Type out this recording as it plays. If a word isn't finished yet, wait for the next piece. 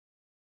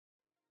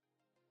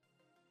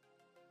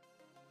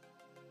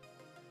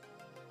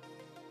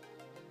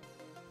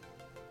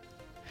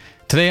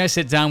Today I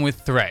sit down with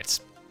Threat.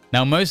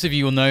 Now most of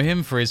you will know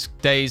him for his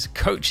days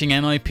coaching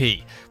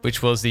NIP,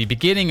 which was the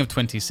beginning of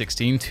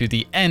 2016 to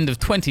the end of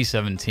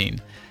 2017.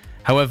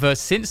 However,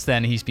 since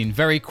then he's been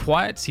very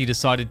quiet. He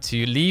decided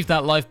to leave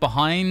that life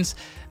behind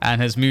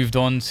and has moved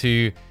on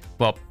to,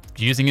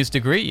 using his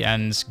degree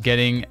and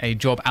getting a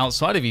job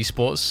outside of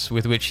esports,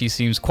 with which he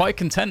seems quite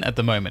content at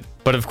the moment.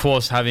 But of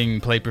course, having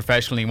played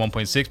professionally in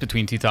 1.6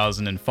 between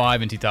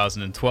 2005 and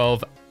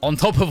 2012, on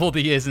top of all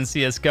the years in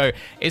CSGO,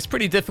 it's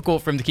pretty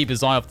difficult for him to keep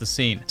his eye off the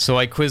scene. So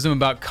I quiz him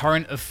about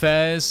current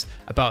affairs,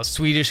 about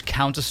Swedish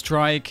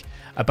Counter-Strike,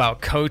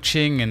 about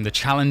coaching and the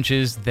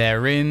challenges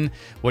therein,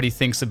 what he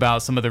thinks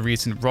about some of the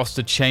recent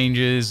roster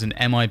changes and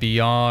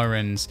MIBR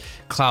and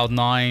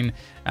Cloud9,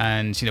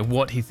 and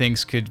what he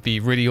thinks could be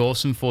really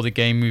awesome for the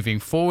game moving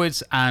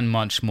forwards, and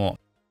much more.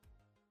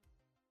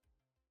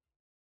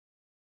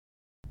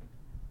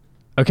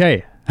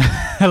 Okay.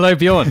 Hello,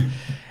 Bjorn.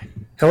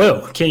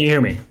 Hello. Can you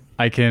hear me?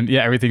 I can.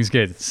 Yeah, everything's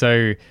good.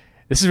 So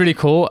this is really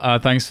cool.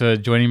 Thanks for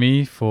joining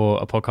me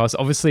for a podcast.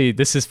 Obviously,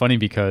 this is funny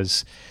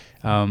because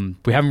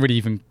we haven't really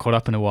even caught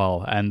up in a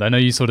while, and I know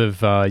you sort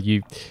of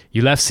you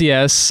left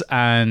CS,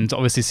 and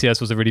obviously CS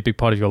was a really big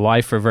part of your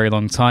life for a very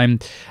long time.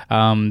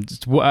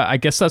 I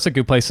guess that's a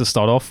good place to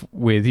start off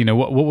with.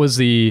 What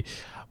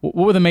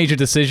were the major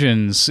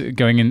decisions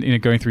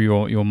going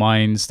through your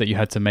minds that you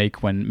had to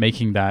make when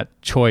making that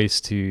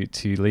choice to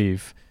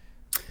leave?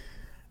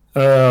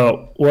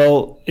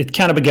 Well, it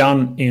kind of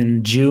began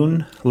in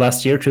June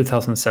last year,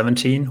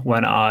 2017,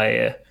 when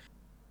I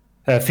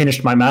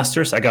finished my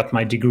master's. I got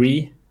my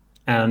degree.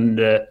 And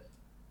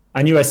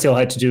I knew I still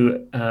had to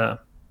do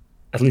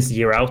at least a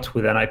year out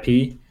with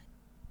NIP,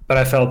 but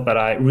I felt that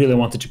I really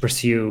wanted to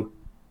pursue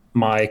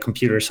my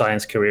computer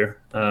science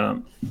career.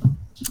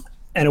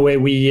 Anyway,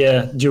 we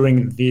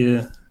during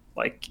the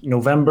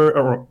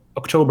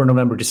October,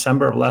 November,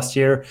 December of last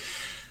year,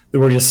 there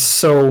were just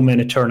so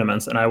many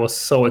tournaments, and I was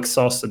so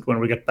exhausted when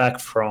we got back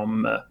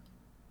from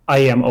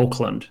IEM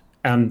Oakland.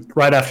 And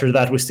right after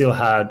that, we still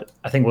had,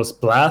 I think it was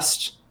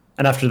Blast,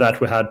 and after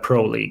that we had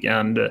Pro League.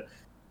 And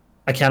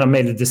I kind of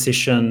made a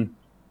decision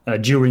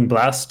during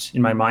Blast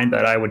in my mind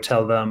that I would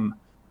tell them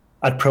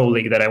at Pro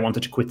League that I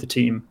wanted to quit the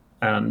team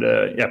and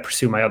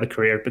pursue my other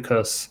career,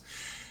 because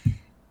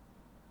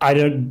I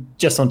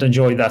just don't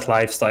enjoy that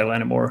lifestyle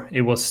anymore.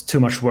 It was too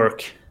much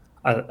work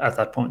at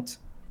that point.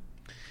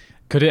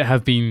 Could it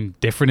have been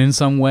different in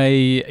some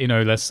way?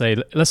 Let's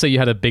say you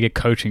had a bigger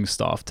coaching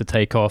staff to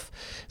take off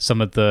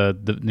some of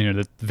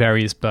the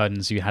various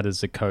burdens you had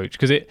as a coach.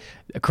 Because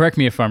correct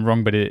me if I'm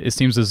wrong, but it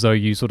seems as though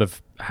you sort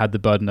of had the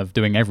burden of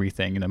doing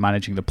everything.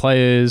 Managing the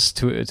players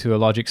to a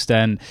large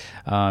extent,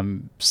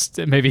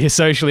 maybe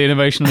socially and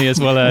emotionally, as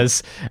well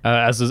as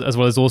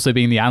also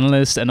being the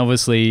analyst. And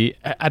obviously,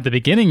 at the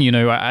beginning,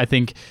 I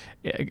think.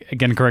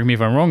 Again, correct me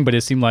if I'm wrong, but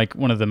it seemed like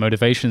one of the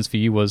motivations for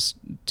you was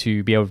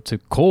to be able to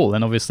call,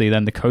 and obviously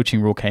then the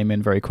coaching rule came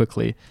in very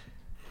quickly.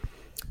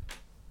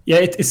 Yeah,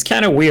 it's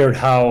kind of weird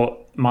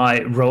how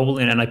my role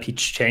in NIP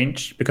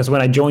changed, because when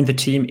I joined the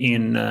team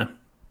in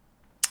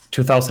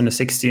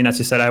 2016, as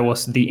you said, I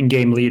was the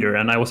in-game leader,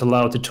 and I was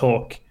allowed to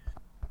talk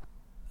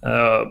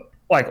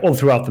all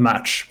throughout the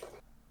match.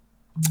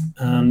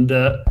 And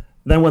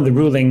then when the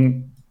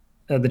ruling,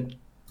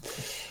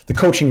 the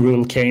coaching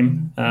rule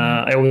came,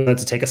 I always had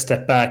to take a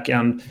step back.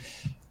 And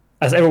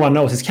as everyone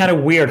knows, it's kind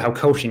of weird how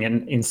coaching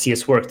in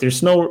CS works.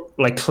 There's no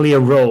clear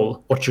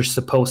role, what you're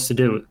supposed to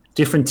do.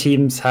 Different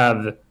teams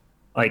have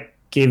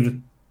give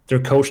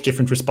their coach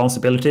different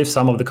responsibilities.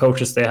 Some of the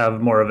coaches, they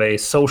have more of a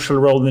social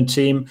role in the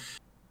team,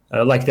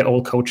 like the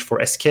old coach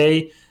for SK,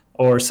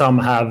 or some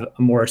have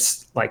a more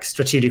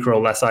strategic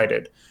role, as I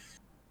did.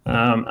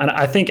 And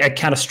I think I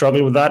kind of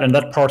struggled with that, and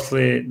that's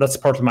partly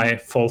my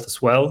fault as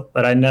well.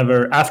 That I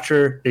never,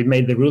 after they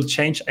made the rule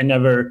change, I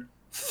never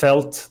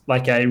felt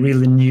like I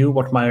really knew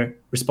what my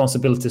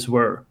responsibilities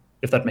were,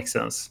 if that makes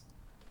sense.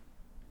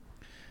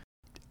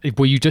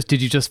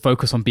 Did you just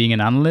focus on being an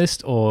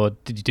analyst, or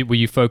were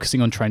you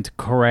focusing on trying to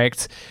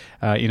correct,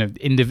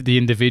 the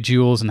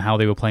individuals and how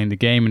they were playing the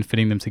game and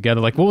fitting them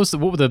together? What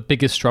were the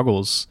biggest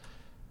struggles?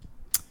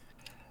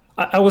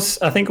 I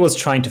think it was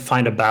trying to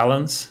find a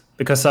balance,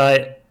 because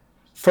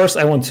First,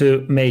 I want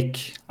to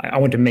make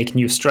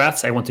new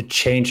strats. I want to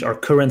change our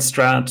current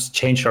strats,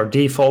 change our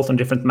default on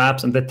different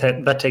maps, and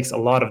that takes a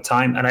lot of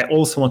time. And I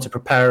also want to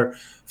prepare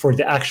for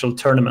the actual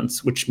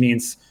tournaments, which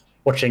means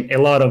watching a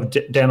lot of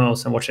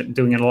demos and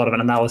doing a lot of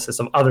analysis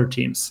of other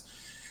teams.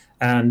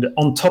 And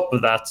on top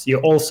of that, you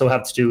also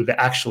have to do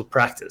the actual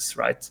practice,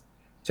 right?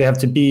 So you have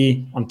to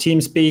be on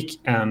TeamSpeak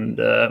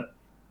and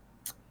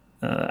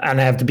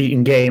I have to be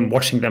in game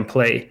watching them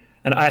play.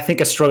 And I think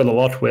I struggled a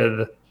lot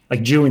with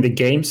during the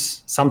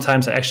games.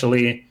 Sometimes I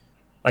actually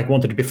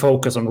wanted to be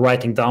focused on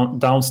writing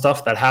down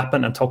stuff that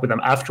happened and talk with them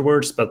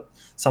afterwards, but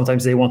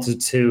sometimes they wanted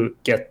to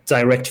get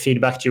direct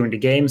feedback during the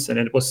games, and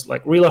it was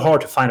really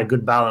hard to find a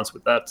good balance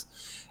with that.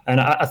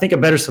 And I think a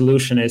better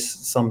solution is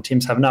some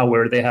teams have now,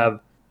 where they have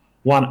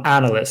one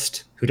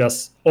analyst who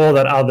does all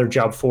that other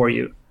job for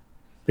you,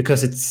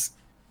 because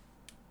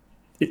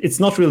it's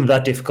not really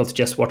that difficult to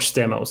just watch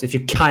demos if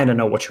you kind of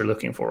know what you're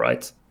looking for,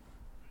 right?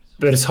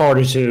 But it's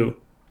harder to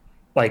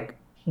like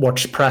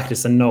watch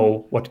practice and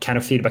know what kind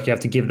of feedback you have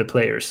to give the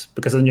players,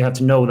 because then you have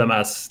to know them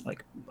as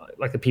like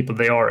the people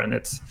they are, and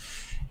it's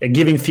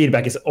giving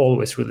feedback is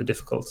always really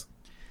difficult.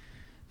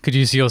 Could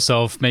you see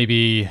yourself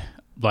maybe,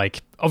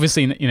 like,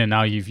 obviously, you know,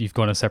 now you've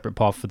gone a separate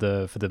path for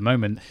the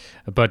moment,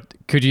 but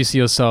could you see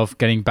yourself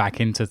getting back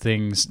into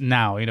things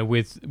now, you know,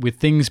 with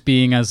things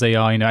being as they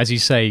are, you know, as you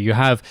say, you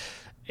have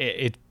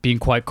it being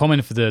quite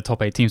common for the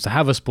top 8 teams to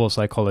have a sports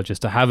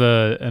psychologist, to have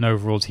an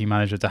overall team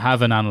manager, to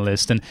have an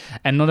analyst, and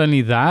not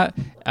only that,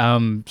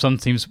 some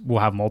teams will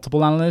have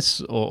multiple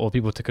analysts or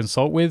people to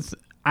consult with.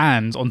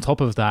 And on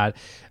top of that,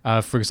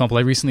 for example,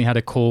 I recently had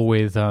a call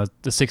with the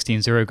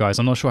 16-0 guys.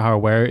 I'm not sure how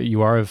aware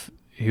you are of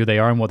who they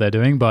are and what they're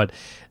doing, but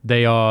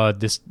they are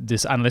this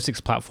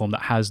analytics platform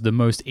that has the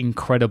most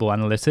incredible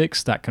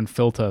analytics that can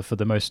filter for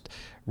the most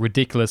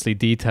ridiculously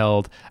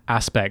detailed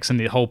aspects. And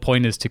the whole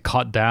point is to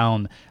cut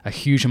down a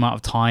huge amount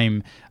of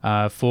time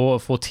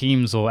for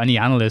teams or any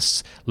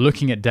analysts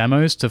looking at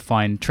demos to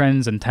find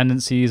trends and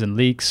tendencies and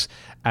leaks.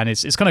 And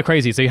it's kind of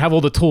crazy. So you have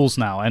all the tools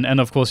now. And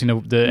of course, you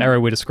know, the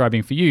era we're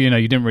describing for you, you know,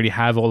 you didn't really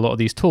have a lot of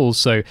these tools.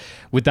 So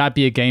would that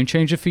be a game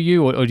changer for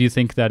you? Or do you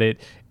think that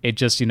it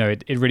just, you know,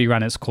 it really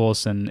ran its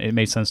course and it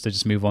made sense to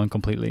just move on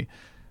completely?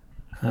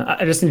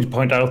 I just need to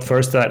point out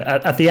first that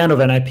at the end of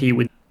NIP,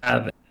 we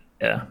have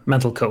a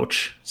mental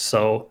coach.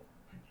 So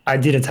I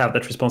didn't have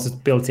that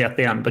responsibility at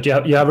the end. But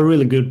you have a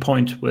really good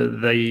point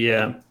with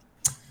the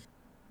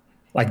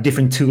like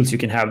different tools you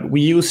can have.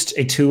 We used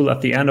a tool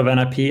at the end of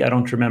NIP. I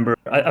don't remember.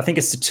 I think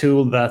it's the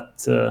tool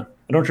that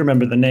I don't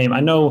remember the name. I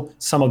know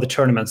some of the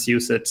tournaments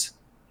use it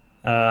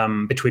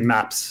between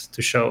maps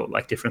to show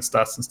like different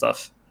stats and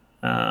stuff.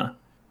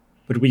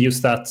 But we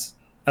use that,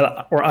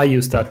 or I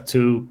use that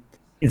to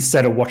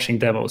instead of watching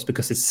demos,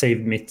 because it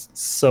saved me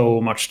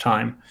so much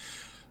time.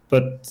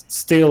 But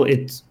still,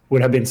 it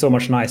would have been so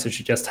much nicer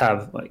to just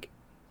have like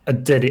a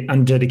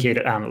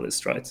undedicated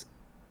analyst, right?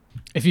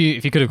 If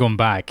you could have gone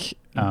back,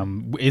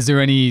 is there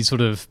any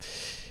sort of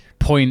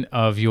point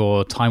of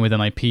your time with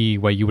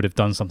NIP where you would have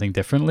done something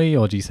differently,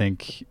 or do you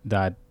think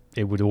that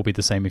it would all be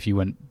the same if you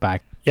went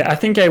back? Yeah, I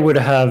think I would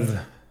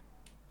have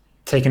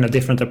taken a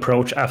different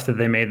approach after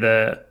they made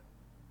the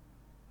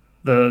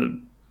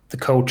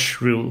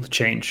coach rule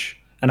change.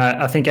 And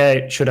I think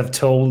I should have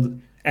told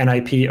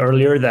NIP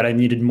earlier that I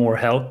needed more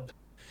help,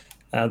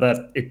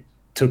 that it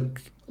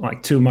took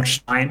like too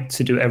much time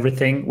to do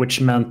everything,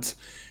 which meant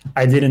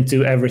I didn't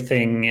do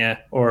everything,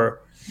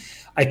 or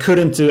I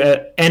couldn't do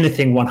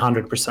anything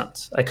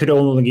 100%. I could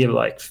only give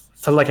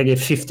felt like I gave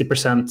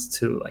 50%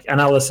 to like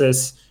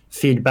analysis,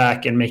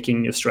 feedback, and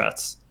making new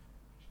strats,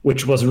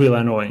 which was really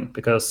annoying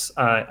because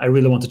I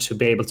really wanted to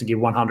be able to give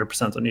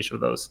 100% on each of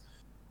those.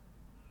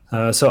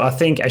 So I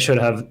think I should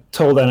have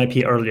told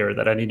NIP earlier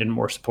that I needed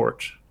more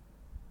support.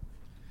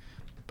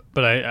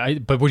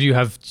 But but would you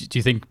have, do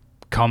you think,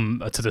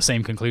 come to the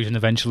same conclusion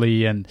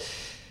eventually? And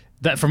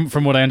that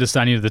from what I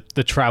understand, you know,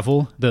 the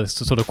travel, the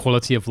sort of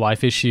quality of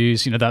life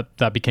issues, you know,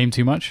 that became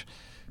too much?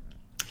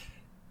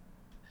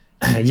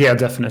 Yeah,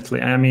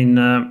 definitely. I mean,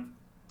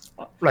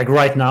 like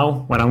right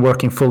now, when I'm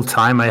working full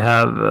time, I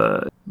have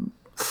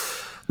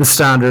the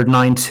standard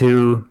 9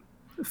 to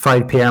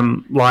 5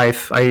 p.m.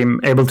 life. I'm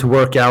able to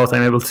work out.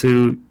 I'm able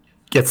to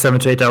get 7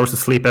 to 8 hours of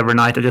sleep every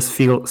night. I just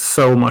feel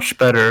so much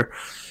better.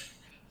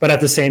 But at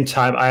the same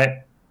time,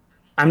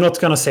 I'm not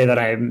going to say that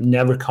I'm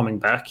never coming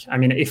back. I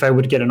mean, if I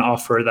would get an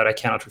offer that I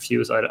cannot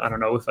refuse, I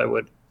don't know if I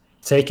would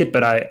take it,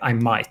 but I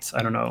might.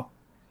 I don't know.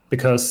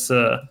 Because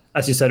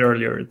as you said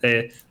earlier,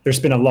 there's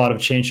been a lot of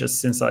changes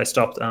since I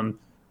stopped, and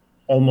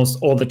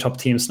almost all the top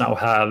teams now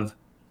have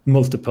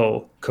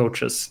multiple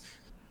coaches.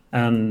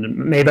 And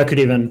maybe I could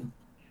even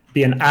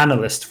be an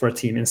analyst for a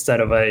team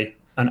instead of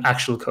an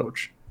actual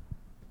coach.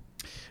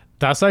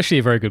 That's actually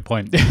a very good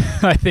point.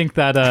 I think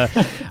that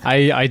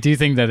I do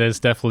think that there's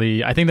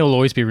definitely, I think there will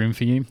always be room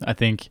for you. I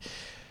think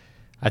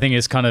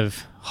it's kind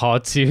of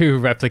hard to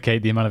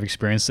replicate the amount of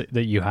experience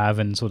that you have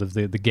and sort of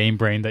the game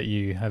brain that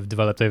you have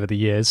developed over the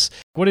years.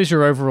 What is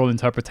your overall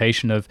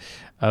interpretation of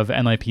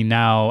NIP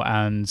now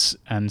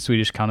and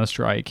Swedish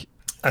Counter-Strike?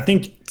 I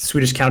think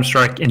Swedish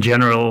Counter-Strike in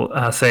general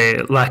has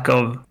a lack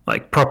of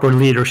like proper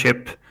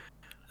leadership,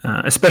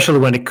 especially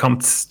when it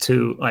comes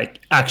to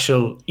like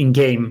actual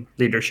in-game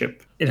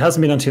leadership. It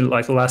hasn't been until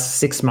like the last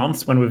 6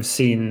 months when we've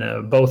seen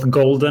both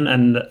Golden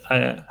and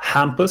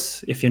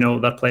Hampus, if you know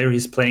that player.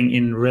 He's playing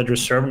in Red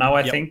Reserve now,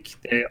 I think,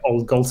 the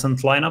old Golden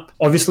lineup.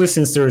 Obviously,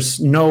 since there's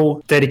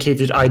no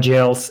dedicated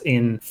IGLs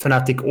in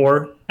Fnatic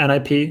or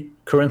NIP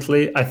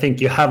currently, I think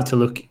you have to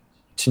look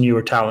to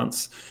newer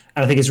talents.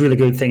 And I think it's a really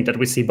good thing that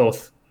we see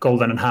both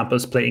Golden and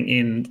Hampus playing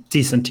in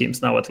decent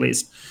teams now, at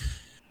least.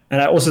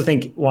 And I also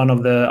think one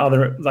of the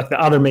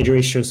other major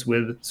issues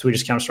with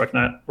Swedish Counter-Strike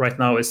right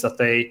now is that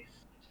they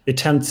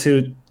tend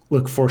to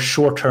look for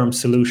short-term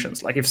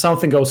solutions. Like if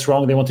something goes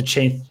wrong, they want to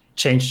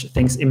change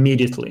things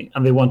immediately,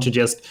 and they want to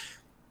just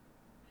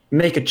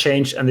make a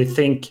change and they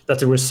think that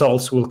the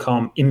results will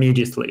come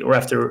immediately or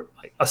after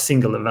like, a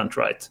single event,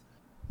 right?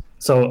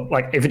 So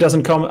like if it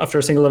doesn't come after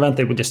a single event,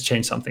 they will just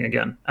change something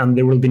again and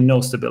there will be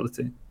no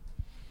stability.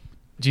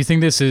 Do you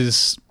think this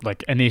is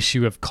like an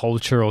issue of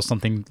culture or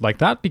something like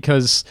that?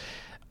 Because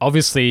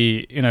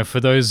obviously, for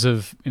those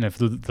of,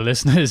 for the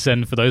listeners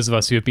and for those of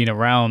us who have been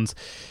around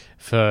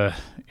for,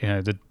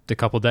 the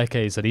couple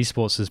decades that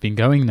esports has been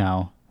going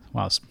now,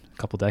 well, it's a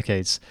couple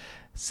decades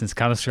since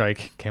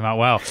Counter-Strike came out.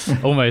 Wow,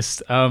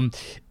 almost.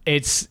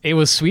 It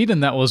was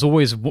Sweden that was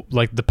always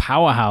like the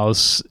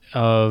powerhouse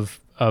of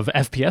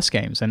FPS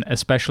games and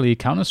especially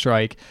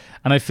Counter-Strike.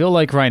 And I feel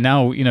like right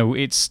now,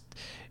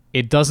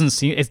 it does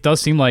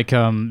seem like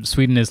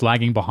Sweden is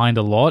lagging behind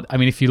a lot. I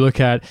mean, if you look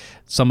at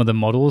some of the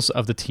models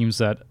of the teams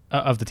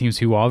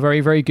who are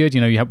very, very good,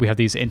 we have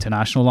these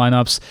international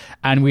lineups,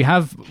 and we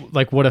have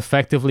like what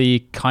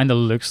effectively kind of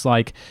looks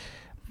like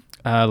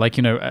a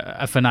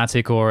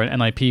Fnatic or an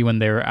NIP when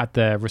they're at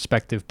their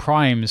respective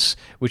primes,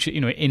 which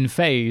in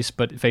phase,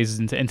 but phases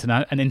into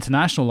an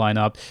international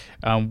lineup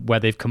where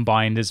they've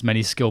combined as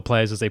many skilled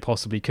players as they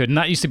possibly could. And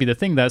that used to be the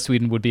thing, that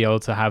Sweden would be able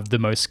to have the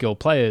most skilled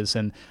players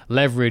and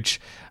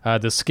leverage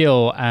the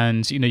skill,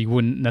 and you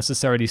wouldn't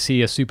necessarily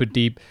see a super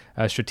deep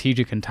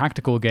strategic and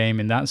tactical game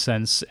in that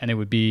sense, and it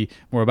would be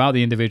more about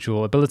the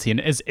individual ability. And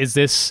is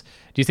this?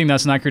 Do you think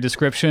that's an accurate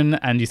description?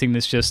 And do you think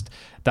it's just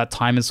that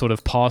time is sort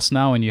of past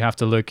now, and you have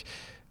to look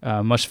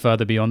much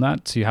further beyond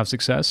that to have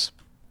success?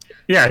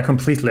 Yeah, I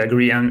completely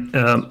agree. And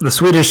the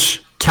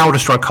Swedish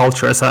Counter-Strike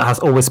culture has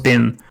always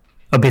been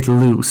a bit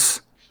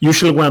loose.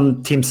 Usually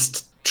when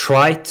teams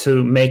try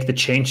to make the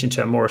change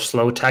into a more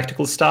slow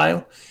tactical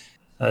style,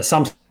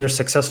 some are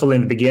successful in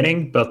the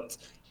beginning, but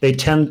they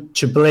tend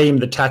to blame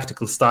the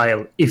tactical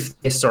style if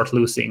they start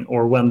losing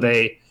or when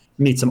they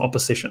meet some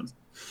opposition.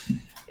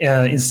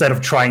 Instead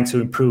of trying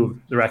to improve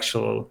their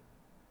actual,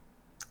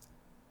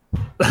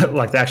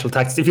 like the actual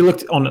tactics. If you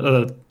looked on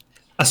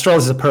Astralis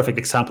is a perfect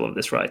example of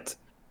this, right?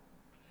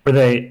 Where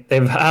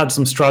they've had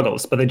some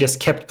struggles, but they just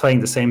kept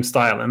playing the same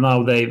style, and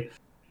now they've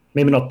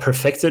maybe not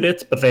perfected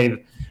it, but they've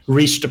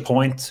reached a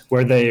point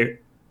where they're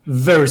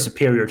very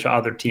superior to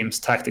other teams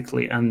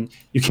tactically, and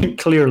you can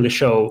clearly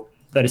show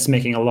that it's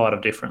making a lot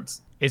of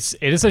difference. It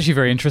is actually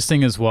very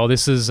interesting as well.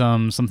 This is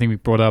something we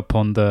brought up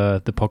on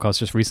the podcast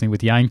just recently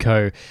with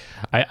Yanko.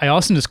 I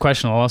asked him this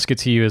question. I'll ask it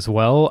to you as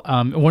well.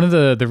 One of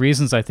the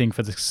reasons I think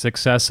for the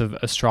success of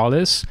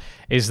Astralis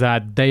is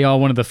that they are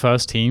one of the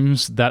first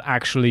teams that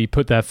actually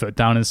put their foot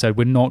down and said,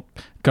 we're not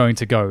going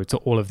to go to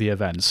all of the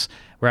events.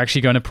 We're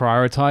actually going to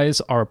prioritize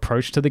our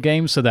approach to the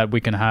game so that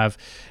we can have,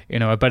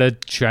 a better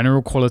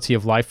general quality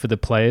of life for the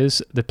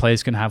players. The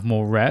players can have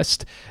more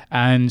rest.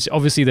 And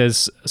obviously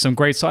there's some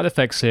great side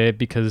effects here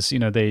because,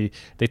 they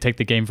take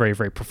the game very,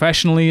 very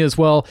professionally as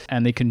well.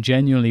 And they can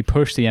genuinely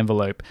push the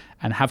envelope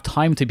and have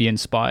time to be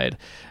inspired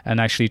and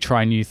actually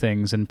try new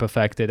things and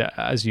perfect it,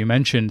 as you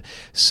mentioned.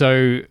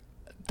 So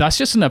that's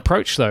just an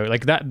approach, though.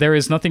 Like that, there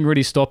is nothing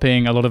really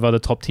stopping a lot of other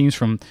top teams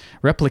from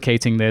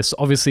replicating this.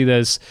 Obviously,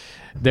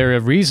 there are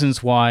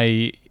reasons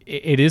why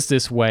it is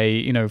this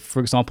way. For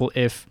example,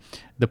 if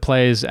the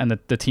players and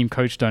the team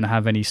coach don't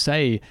have any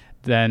say,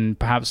 then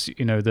perhaps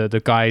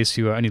the guys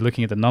who are only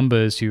looking at the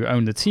numbers, who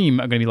own the team,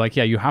 are going to be like,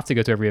 yeah, you have to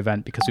go to every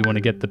event because we want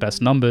to get the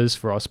best numbers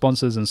for our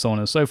sponsors and so on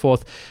and so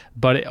forth.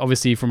 But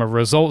obviously, from a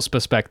results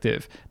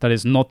perspective, that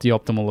is not the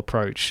optimal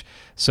approach.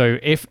 So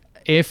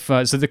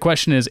so the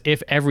question is,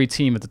 if every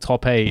team at the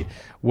top 8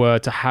 were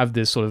to have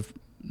this sort of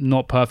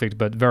not perfect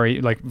but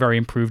very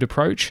improved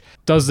approach,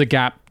 does the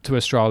gap to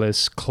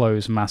Astralis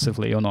close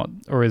massively or not?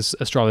 Or is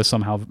Astralis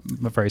somehow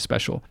very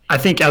special? I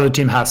think every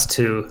team has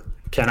to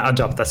kind of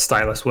adopt that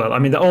style as well. I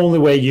mean, the only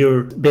way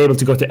you'll be able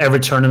to go to every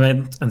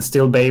tournament and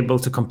still be able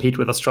to compete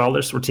with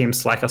Astralis or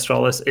teams like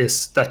Astralis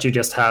is that you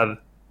just have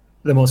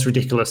the most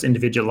ridiculous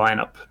individual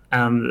lineup.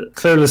 And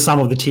clearly some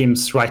of the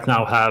teams right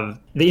now have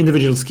the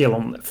individual skill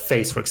on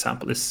FaZe, for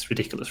example, is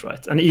ridiculous,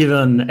 right? And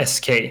even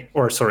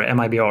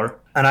MIBR.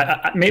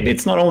 And maybe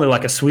it's not only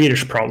like a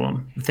Swedish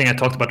problem, the thing I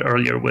talked about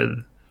earlier with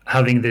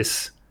having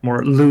this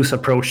more loose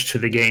approach to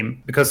the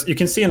game. Because you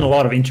can see in a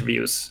lot of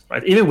interviews,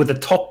 right, even with the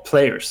top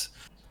players,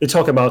 they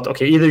talk about,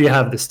 okay, either you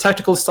have this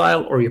tactical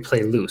style or you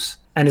play loose.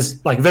 And it's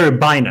like very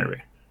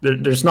binary.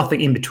 There's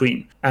nothing in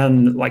between.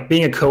 And like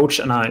being a coach,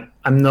 and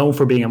I'm known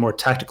for being a more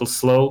tactical,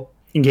 slow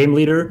in-game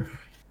leader,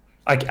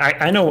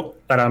 I know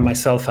that I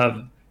myself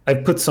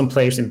I've put some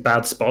players in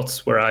bad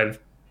spots where I've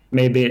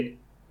maybe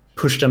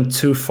pushed them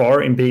too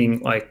far in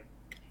being like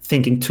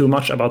thinking too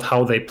much about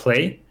how they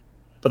play.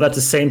 But at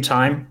the same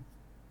time,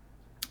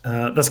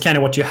 that's kind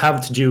of what you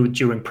have to do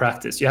during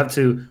practice. You have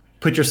to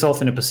put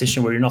yourself in a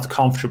position where you're not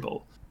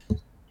comfortable.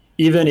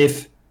 Even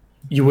if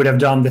you would have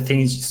done the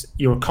things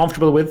you're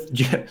comfortable with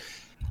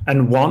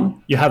and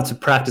won, you have to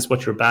practice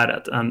what you're bad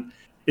at. And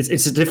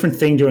it's a different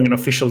thing during an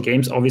official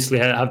games.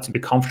 Obviously, I have to be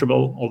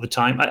comfortable all the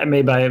time.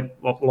 Maybe I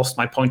lost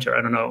my point here.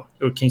 I don't know.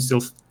 Or can you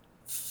still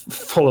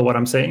follow what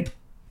I'm saying?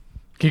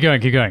 Keep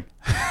going.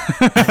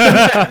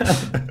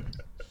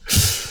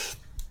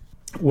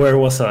 Where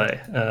was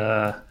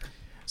I?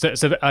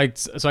 So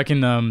I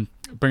can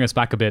bring us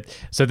back a bit.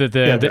 So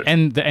the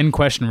end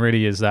question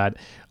really is that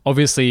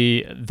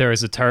obviously there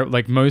is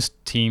like most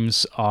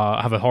teams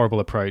have a horrible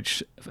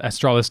approach.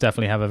 Astralis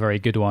definitely have a very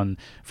good one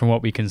from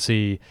what we can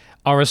see.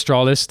 Are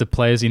Astralis, the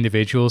players,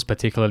 individuals,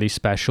 particularly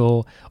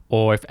special?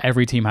 Or if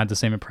every team had the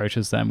same approach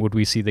as them, would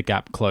we see the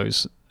gap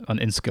close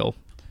in skill?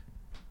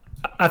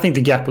 I think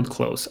the gap would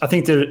close. I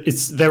think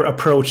it's their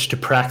approach to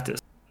practice.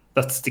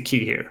 That's the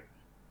key here.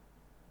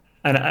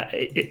 And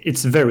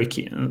it's very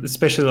key,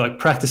 especially like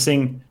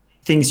practicing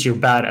things you're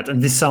bad at.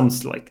 And this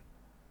sounds like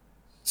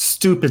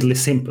stupidly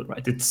simple,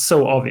 right? It's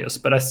so obvious,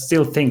 but I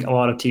still think a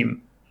lot of teams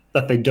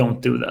that they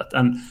don't do that.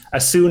 And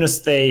as soon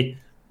as they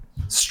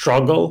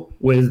struggle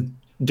with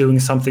doing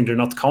something they're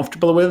not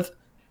comfortable with,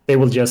 they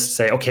will just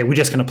say, okay, we're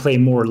just going to play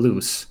more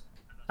loose,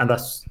 and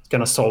that's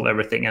going to solve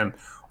everything.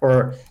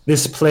 Or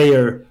this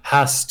player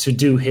has to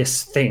do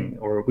his thing,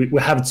 or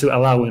we have to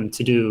allow him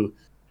to do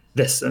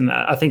this. And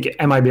I think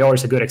MIBR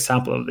is a good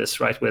example of this,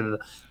 right? With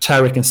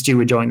Tarek and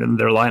Stewie joining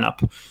their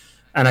lineup.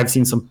 And I've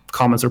seen some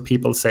comments or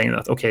people saying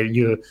that, okay,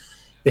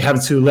 they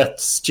have to let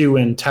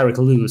Stewie and Tarek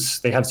loose.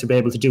 They have to be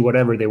able to do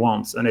whatever they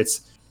want. And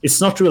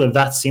it's not really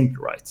that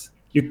simple, right?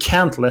 You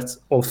can't let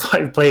all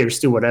 5 players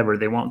do whatever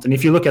they want. And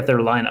if you look at their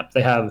lineup,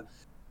 they have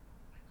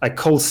like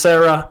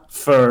Colsera,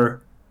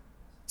 Fur,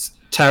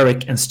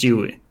 Tarek, and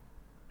Stewie.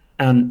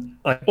 And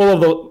like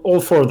all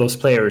 4 of those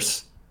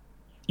players,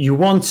 you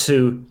want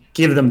to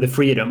give them the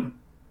freedom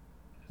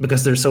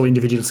because they're so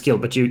individual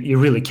skilled, but you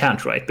really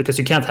can't, right? Because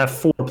you can't have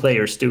 4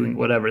 players doing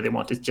whatever they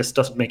want. It just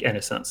doesn't make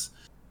any sense.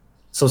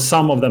 So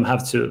some of them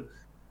have to,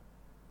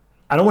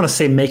 I don't want to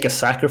say make a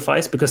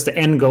sacrifice, because the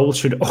end goal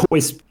should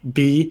always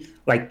be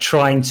like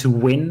trying to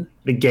win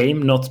the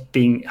game, not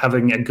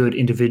having a good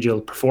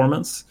individual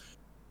performance.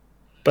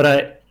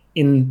 But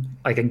in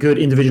like a good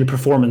individual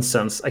performance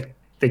sense,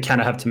 they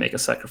kind of have to make a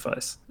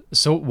sacrifice.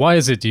 So why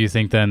is it, do you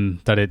think then,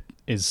 that it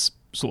is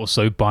sort of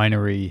so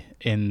binary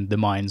in the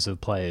minds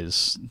of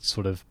players,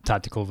 sort of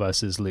tactical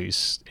versus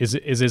loose? Is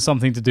it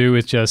something to do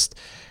with just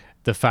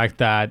the fact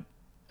that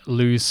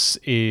loose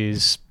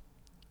is...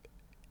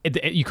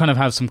 you kind of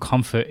have some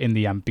comfort in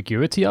the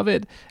ambiguity of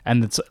it,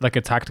 and it's like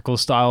a tactical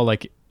style,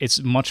 like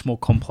it's much more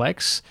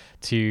complex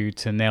to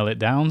nail it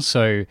down,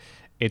 so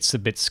it's a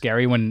bit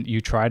scary when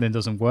you try it and it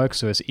doesn't work,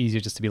 so it's easier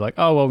just to be like,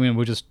 oh well,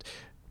 we'll just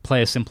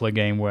play a simpler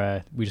game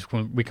where we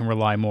can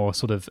rely more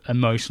sort of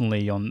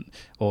emotionally on,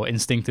 or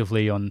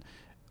instinctively on,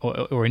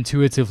 or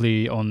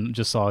intuitively on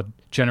just our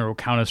general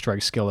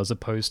Counter-Strike skill, as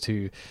opposed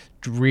to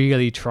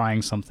really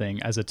trying something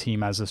as a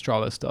team, as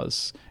Astralis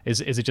does.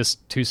 Is it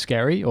just too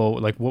scary, or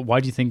like why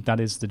do you think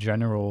that is the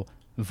general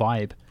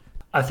vibe?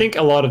 I think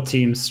a lot of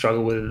teams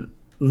struggle with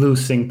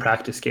losing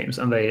practice games,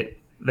 and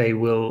they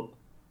will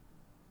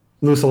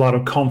lose a lot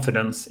of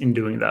confidence in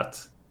doing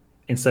that,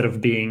 instead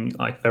of being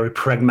like very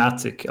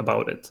pragmatic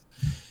about it.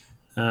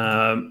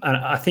 And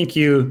I think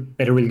you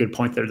made a really good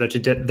point there,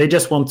 that they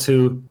just want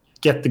to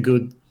get the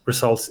good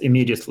results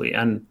immediately.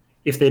 And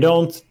if they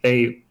don't,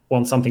 they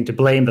want something to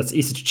blame that's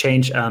easy to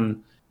change.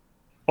 And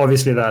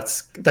obviously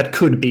that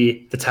could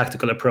be the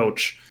tactical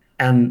approach.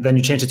 And then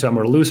you change it to a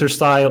more loser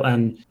style.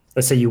 And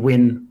let's say you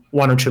win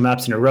 1 or 2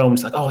 maps in a row, and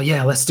it's like, oh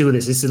yeah, let's do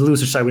this. This is the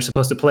loser side we're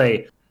supposed to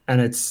play.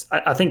 And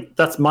I think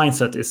that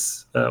mindset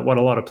is what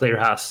a lot of player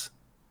has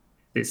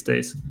these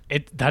days.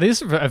 That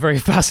is a very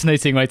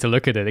fascinating way to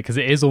look at it, because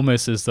it is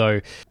almost as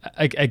though,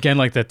 again,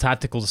 like the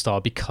tactical style,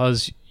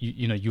 because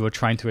you are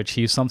trying to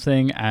achieve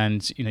something,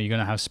 and you're going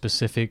to have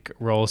specific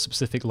roles,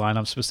 specific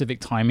lineups,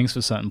 specific timings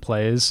for certain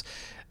players,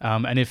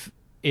 and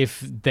if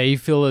they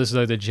feel as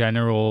though the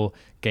general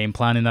game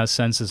plan in that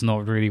sense is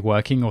not really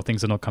working, or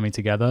things are not coming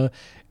together,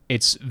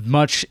 it's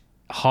much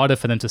harder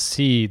for them to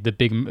see the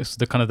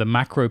kind of the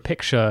macro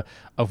picture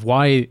of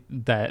why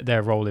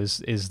their role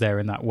is there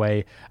in that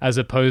way, as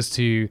opposed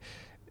to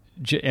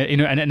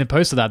and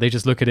opposed to that, they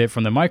just look at it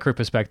from the micro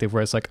perspective,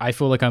 where it's like, I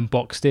feel like I'm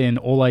boxed in,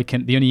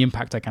 the only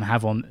impact I can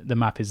have on the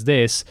map is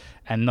this,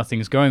 and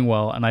nothing's going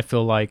well, and I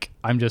feel like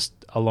I'm just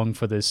along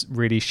for this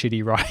really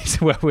shitty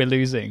ride where we're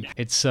losing.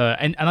 It's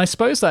and I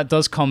suppose that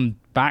does come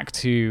back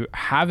to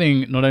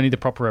having not only the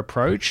proper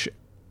approach,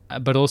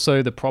 but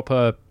also the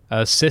proper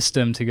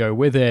system to go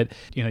with it.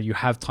 You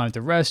have time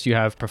to rest, you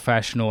have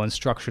professional and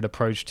structured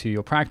approach to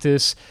your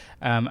practice,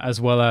 as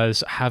well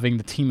as having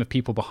the team of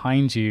people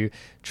behind you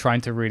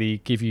trying to really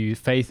give you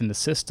faith in the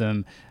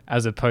system,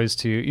 as opposed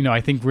to,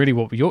 I think really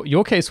what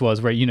your case was,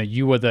 where,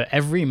 you were the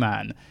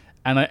everyman.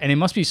 And it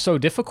must be so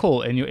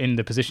difficult in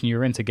the position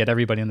you're in to get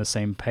everybody on the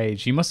same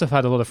page. You must have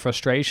had a lot of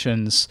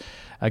frustrations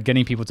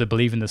getting people to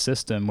believe in the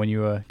system when you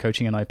were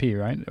coaching an IP,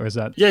 right? Or is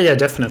that? Yeah,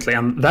 definitely.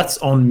 And that's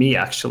on me,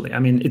 actually. I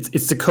mean,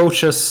 it's the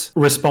coach's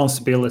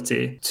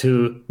responsibility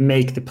to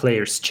make the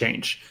players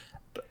change.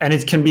 And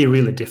it can be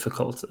really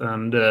difficult.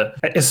 And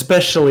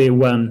especially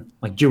when,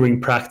 like, during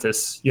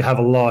practice, you have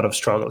a lot of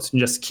struggles and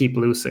just keep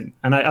losing.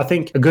 And I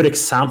think a good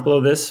example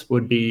of this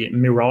would be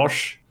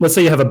Mirage. Let's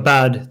say you have a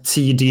bad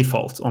T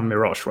default on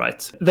Mirage,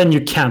 right? Then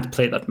you can't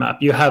play that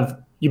map.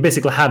 You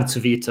basically have to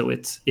veto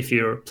it if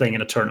you're playing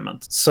in a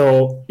tournament.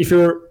 So if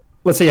you're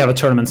let's say you have a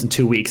tournament in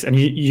 2 weeks, and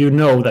you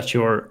know that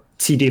your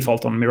T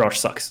default on Mirage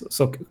sucks.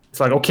 So it's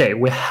like, okay,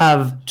 we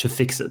have to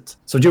fix it.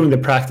 So during the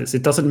practice,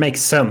 it doesn't make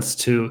sense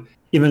to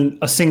even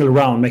a single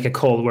round make a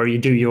call where you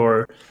do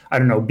your, I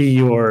don't know,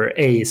 B or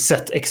A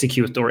set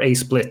execute or A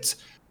split,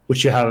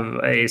 which you have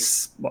a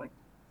like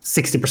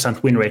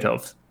 60% win rate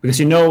of, because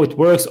you know it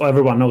works, or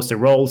everyone knows the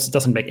roles. It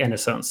doesn't make any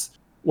sense.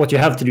 What you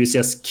have to do is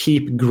just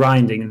keep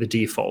grinding the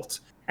default,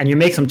 and you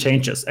make some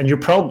changes, and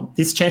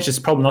these changes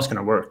probably not going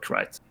to work,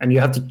 right? And you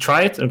have to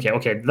try it.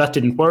 Okay, that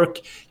didn't work.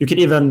 You can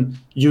even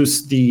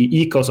use the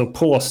ecos or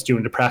pause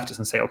during the practice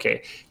and say,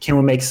 okay, can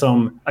we make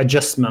some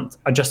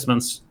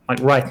adjustments like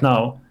right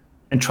now,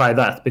 and try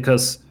that,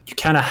 because you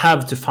kind of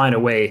have to find a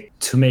way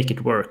to make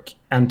it work.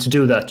 And to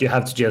do that, you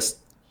have to just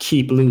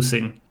keep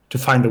losing to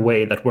find the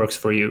way that works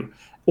for you,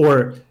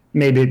 or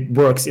maybe it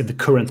works in the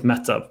current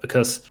meta,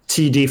 because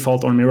T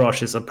default on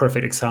Mirage is a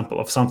perfect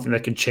example of something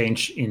that can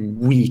change in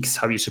weeks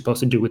how you're supposed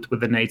to do it with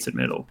the nades in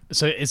middle.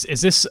 So is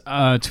this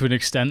to an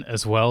extent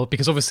as well,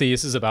 because obviously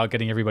this is about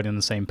getting everybody on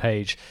the same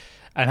page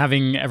and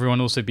having everyone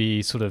also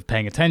be sort of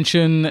paying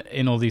attention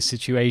in all these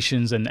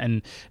situations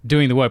and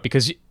doing the work,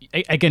 because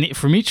again,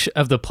 from each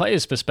of the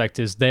players'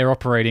 perspectives, they're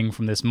operating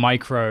from this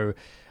micro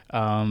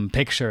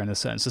picture in a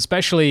sense,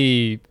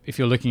 especially if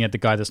you're looking at the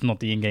guy that's not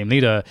the in-game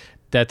leader.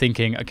 They're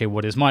thinking, okay,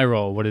 what is my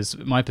role? What is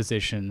my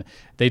position?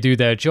 They do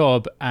their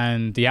job,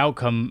 and the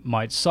outcome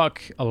might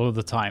suck a lot of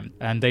the time.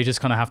 And they just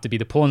kind of have to be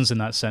the pawns in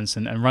that sense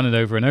and run it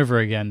over and over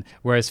again.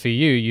 Whereas for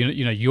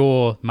you know,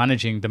 you're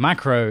managing the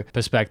macro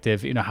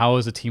perspective. You know, how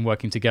is the team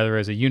working together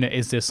as a unit?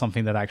 Is this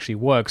something that actually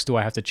works? Do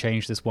I have to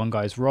change this one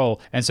guy's role?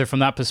 And so from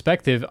that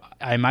perspective,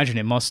 I imagine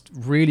it must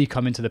really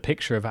come into the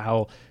picture of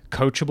how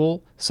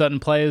coachable certain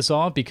players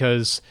are,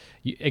 because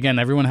again,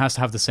 everyone has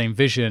to have the same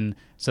vision,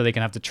 so they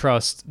can have the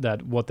trust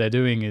that what they're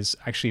doing is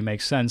actually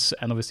makes sense.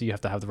 And obviously you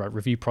have to have the right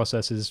review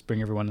processes,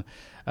 bring everyone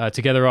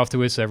together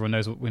afterwards, so everyone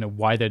knows, you know,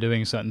 why they're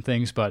doing certain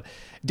things. But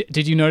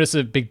did you notice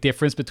a big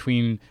difference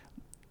between,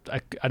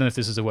 I don't know if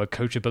this is a word,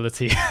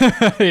 coachability,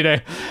 you know,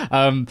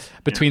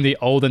 between the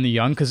old and the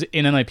young? Because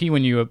in NIP,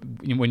 when you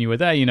were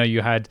there, you know,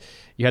 you had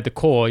the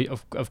core,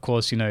 of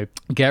course, you know,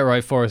 Get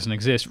Right, Forest, and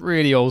Exist,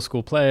 really old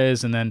school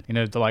players, and then, you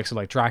know, the likes of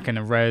like Draken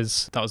and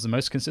Rez. That was the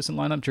most consistent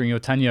lineup during your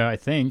tenure, I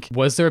think.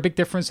 Was there a big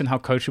difference in how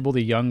coachable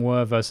the young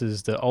were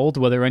versus the old?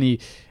 Were there any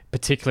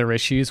particular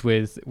issues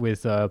with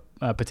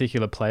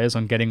particular players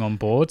on getting on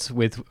board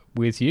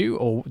with you,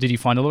 or did you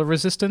find a lot of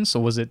resistance,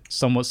 or was it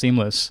somewhat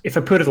seamless? If I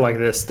put it like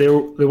this, there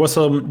was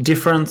some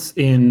difference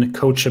in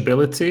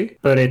coachability,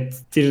 but it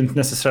didn't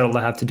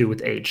necessarily have to do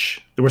with age.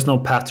 There was no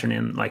pattern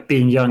in like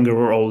being younger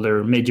or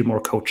older made you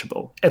more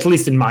coachable. At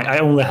least I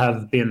only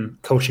have been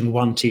coaching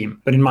one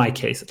team, but in my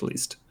case at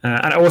least.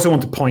 And I also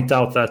want to point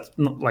out that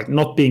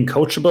not being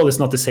coachable is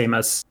not the same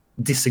as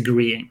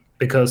disagreeing,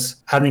 because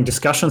having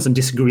discussions and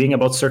disagreeing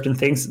about certain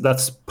things,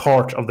 that's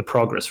part of the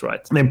progress,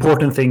 right? The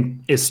important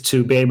thing is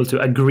to be able to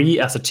agree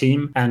as a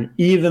team. And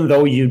even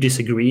though you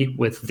disagree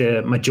with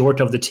the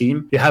majority of the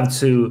team, you have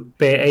to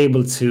be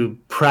able to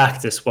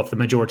practice what the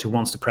majority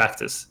wants to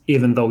practice,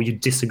 even though you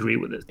disagree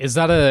with it. Is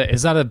that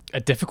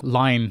a difficult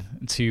line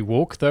to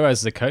walk, though,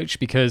 as the coach?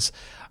 Because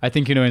I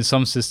think, you know, in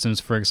some systems,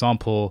 for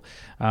example,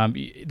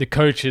 the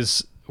coach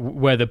is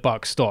where the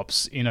buck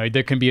stops. You know,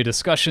 there can be a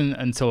discussion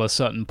until a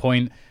certain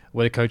point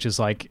where the coach is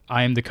like,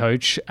 I am the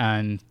coach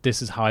and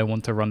this is how I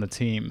want to run the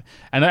team.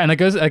 And I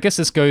guess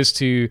this goes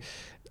to,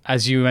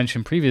 as you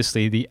mentioned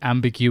previously, the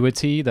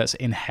ambiguity that's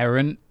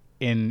inherent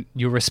in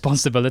your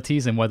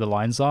responsibilities and where the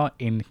lines are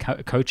in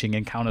coaching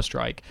in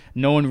Counter-Strike.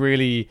 No one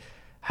really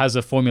has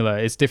a formula.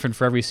 It's different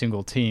for every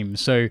single team.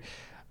 So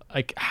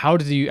like, how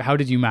did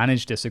you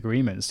manage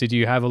disagreements? Did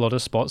you have a lot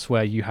of spots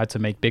where you had to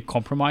make big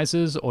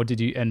compromises, or did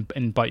you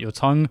and bite your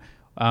tongue?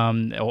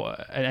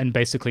 And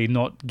basically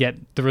not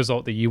get the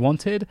result that you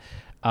wanted,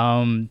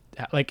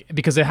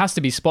 because there has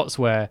to be spots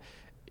where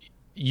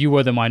you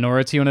were the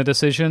minority on a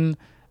decision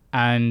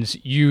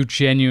and you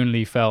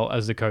genuinely felt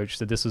as the coach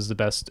that this was the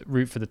best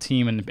route for the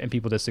team, and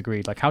people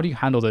disagreed. Like, how do you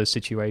handle those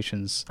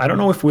situations? I don't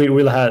know if we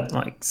really had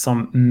like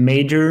some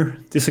major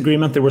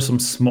disagreement. There were some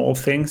small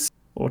things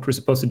what we're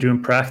supposed to do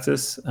in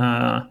practice.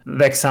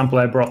 The example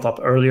I brought up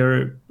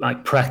earlier,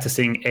 like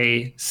practicing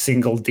a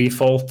single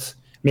default,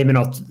 maybe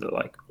not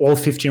like all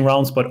 15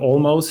 rounds, but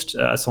almost.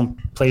 Some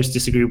players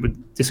disagree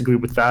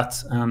with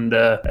that, and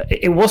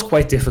it was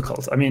quite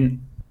difficult. I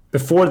mean,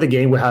 before the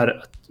game,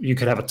 you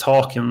could have a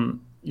talk, and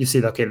you see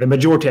that, okay, the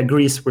majority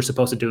agrees we're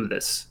supposed to do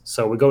this,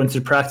 so we go into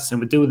the practice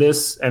and we do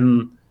this,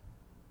 and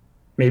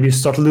maybe you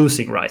start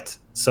losing, right?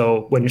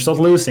 So when you start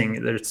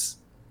losing, there's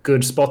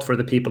good spot for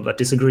the people that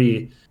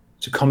disagree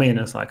to come in. And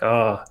it's like,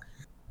 oh,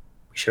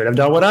 we should have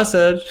done what I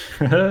said.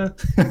 And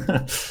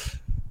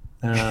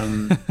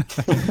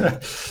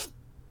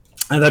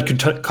that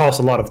could cause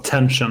a lot of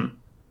tension.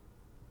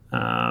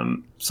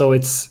 So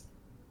it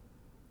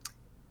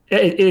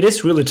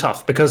is really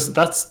tough, because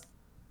that's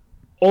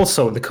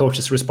also the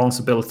coach's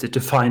responsibility to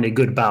find a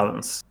good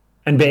balance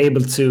and be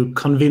able to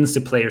convince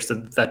the players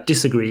that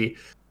disagree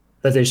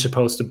that they're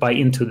supposed to buy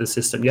into the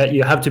system.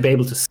 You have to be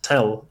able to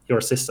sell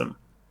your system,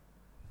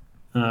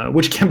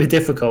 which can be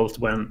difficult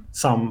when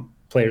some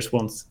players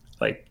want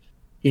like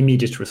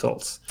immediate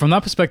results. From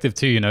that perspective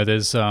too,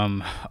 there's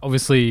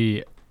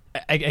obviously,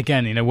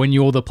 again, when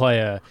you're the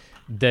player,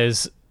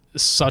 there's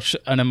such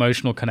an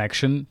emotional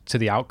connection to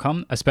the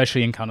outcome,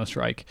 especially in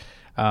Counter-Strike.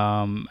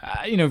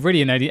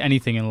 Really in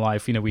anything in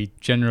life, we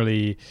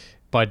generally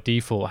by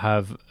default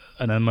have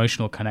an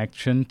emotional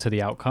connection to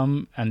the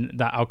outcome, and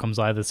that outcome's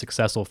either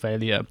success or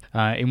failure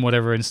in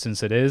whatever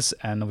instance it is,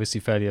 and obviously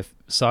failure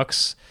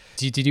sucks.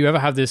 Did you ever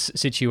have this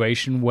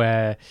situation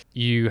where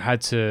you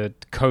had to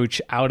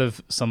coach out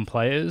of some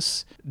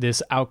players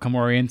this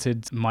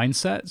outcome-oriented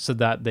mindset so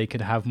that they could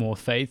have more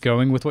faith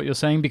going with what you're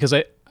saying?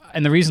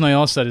 And the reason I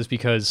ask that is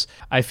because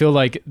I feel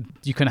like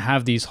you can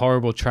have these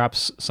horrible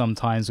traps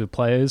sometimes with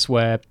players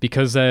where,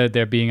 because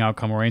they're being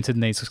outcome oriented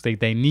and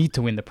they need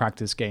to win the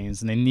practice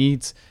games and they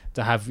need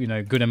to have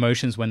good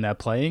emotions when they're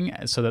playing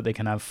so that they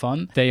can have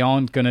fun, they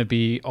aren't going to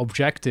be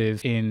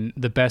objective in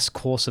the best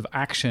course of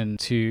action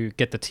to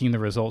get the team the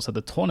results at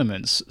the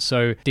tournaments.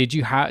 So did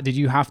you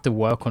have to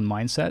work on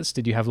mindsets?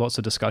 Did you have lots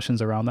of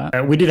discussions around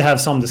that? We did have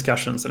some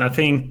discussions, and I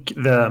think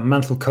the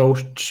mental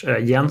coach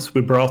Jens we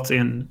brought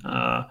in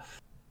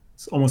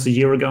almost a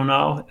year ago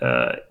now,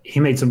 he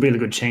made some really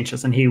good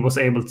changes, and he was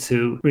able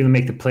to really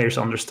make the players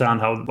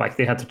understand how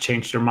they had to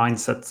change their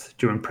mindset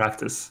during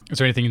practice. Is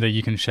there anything that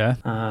you can share?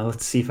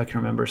 Let's see if I can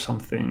remember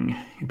something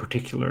in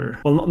particular.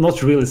 Well,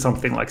 not really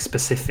something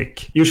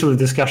specific. Usually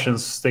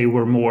discussions, they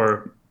were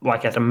more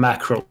at a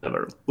macro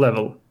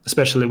level,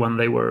 especially when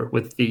they were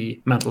with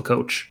the mental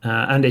coach.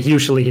 And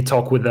usually he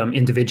talked with them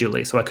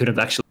individually, so I couldn't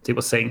actually see what he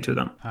was saying to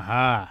them.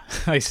 Aha,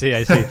 I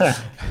see.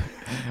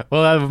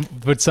 Well,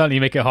 that would certainly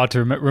make it hard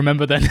to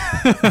remember then.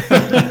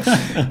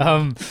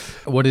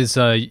 What is,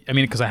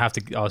 because I have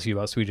to ask you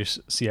about Swedish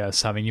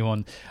CS having you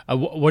on.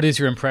 What is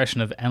your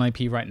impression of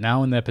NIP right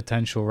now and their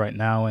potential right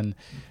now and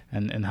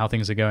how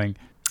things are going?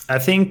 I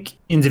think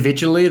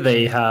individually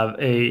they have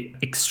a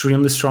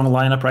extremely strong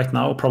lineup right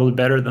now, probably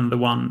better than the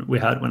one we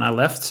had when I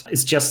left.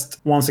 It's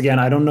just, once again,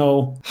 I don't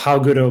know how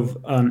good of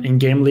an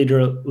in-game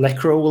leader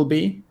Lekro will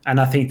be. And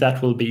I think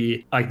that will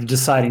be the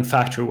deciding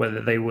factor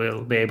whether they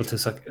will be able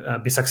to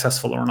be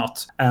successful or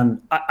not.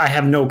 And I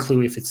have no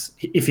clue if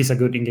he's a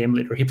good in-game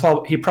leader. He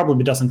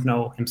probably doesn't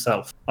know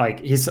himself.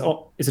 Is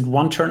it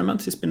one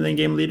tournament he's been the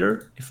in-game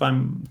leader, if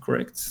I'm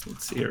correct?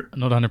 Let's see here.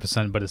 Not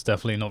 100%, but it's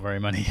definitely not very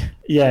many.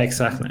 Yeah,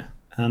 exactly.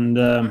 And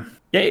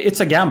it's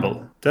a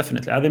gamble,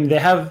 definitely. I mean, they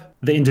have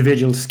the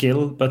individual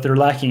skill, but they're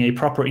lacking a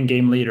proper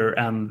in-game leader,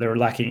 and they're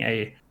lacking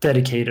a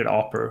dedicated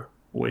opper,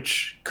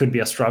 which could be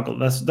a struggle.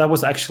 That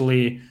was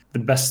actually the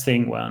best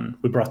thing when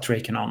we brought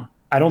Draken on.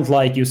 I don't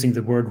like using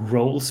the word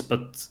roles,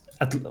 but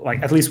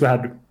at least we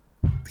had,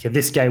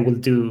 this guy will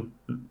do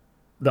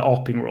the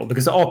opping role,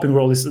 because the opping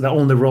role is the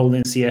only role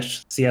in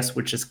CS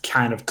which is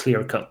kind of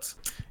clear cut.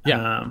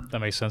 Yeah, that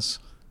makes sense.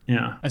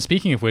 Yeah. And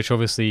speaking of which,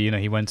 obviously,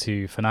 he went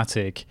to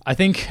Fnatic. I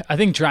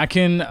think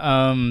Draken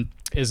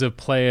is a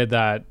player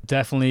that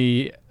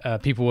definitely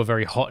people were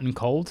very hot and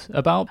cold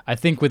about. I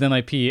think with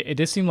NIP, it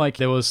did seem like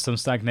there was some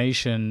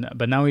stagnation,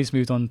 but now he's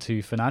moved on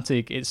to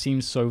Fnatic. It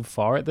seems so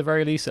far, at the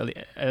very least,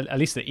 at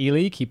least the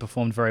E-League, he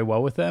performed very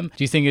well with them.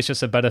 Do you think it's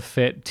just a better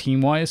fit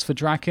team-wise for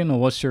Draken, or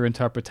what's your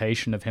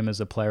interpretation of him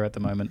as a player at the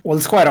moment? Well,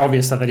 it's quite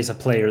obvious that he's a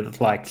player that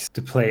likes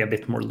to play a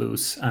bit more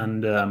loose,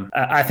 and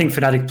I think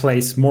Fnatic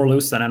plays more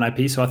loose than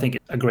NIP, so I think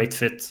it's a great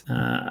fit.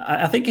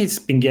 I think he's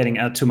been getting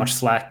too much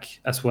slack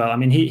as well. I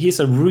mean, he's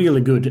a really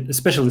good,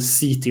 especially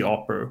CT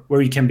opper,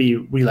 where you can be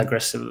real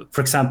aggressive. For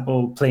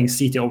example, playing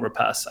CT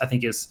overpass, I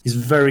think he's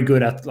very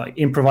good at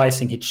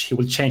improvising. He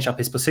will change up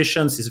his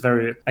positions. He's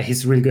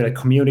really good at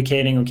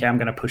communicating. Okay, I'm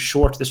going to push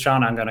short this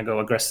round. I'm going to go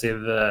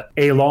aggressive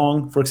A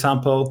long, for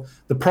example.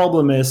 The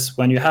problem is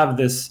when you have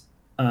these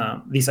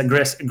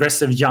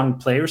aggressive young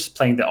players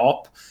playing the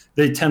op,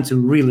 they tend to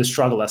really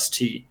struggle as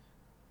T,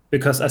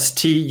 because as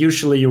T,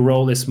 usually your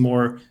role is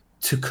more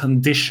to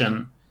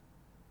condition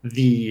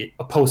the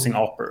opposing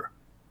opper.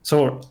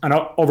 So an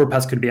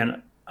overpass could be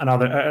an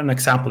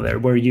example there,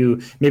 where you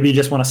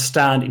just want to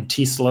stand in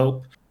T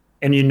slope,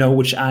 and you know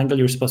which angle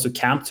you're supposed to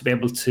camp to be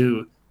able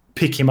to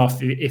pick him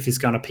off if he's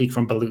going to peek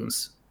from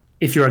balloons.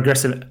 If you're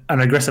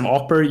an aggressive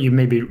opper, you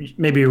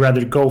maybe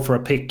rather go for a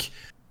pick,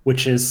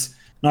 which is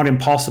not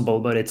impossible,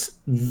 but it's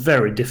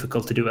very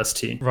difficult to do as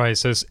T. Right.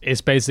 So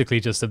it's basically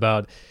just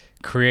about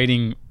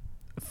creating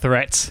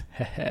threats.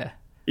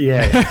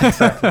 Yeah,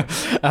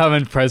 exactly.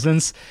 And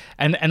presence,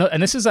 and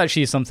this is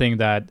actually something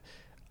that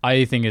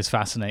I think is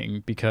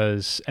fascinating,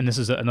 because, and this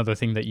is another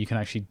thing that you can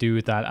actually do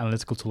with that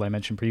analytical tool I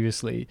mentioned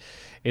previously,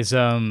 is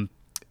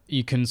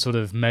you can sort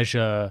of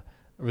measure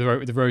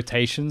the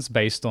rotations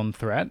based on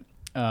threat,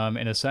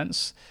 in a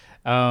sense,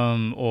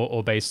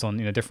 or based on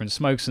different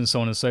smokes and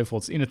so on and so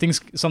forth.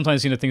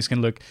 Sometimes things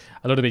can look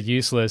a little bit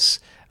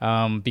useless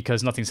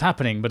because nothing's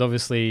happening, but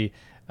obviously.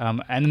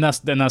 And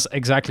that's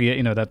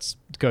exactly that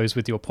goes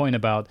with your point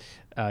about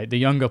the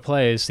younger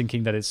players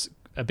thinking that it's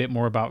a bit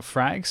more about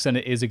frags than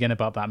it is again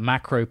about that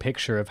macro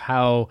picture of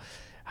how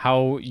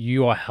how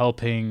you are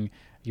helping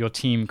your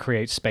team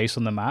create space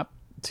on the map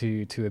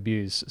to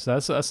abuse. So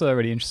that's a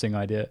really interesting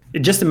idea.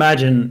 Just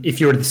imagine if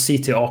you're the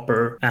CT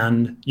opper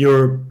and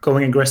you're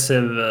going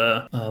aggressive.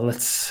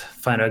 Let's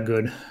find a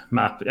good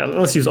map.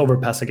 Let's use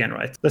overpass again,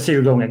 right? Let's say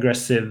you're going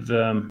aggressive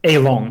A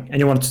long, and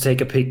you want to take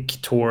a pick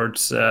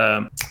towards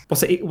what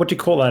do you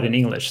call that in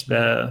English?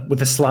 With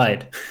the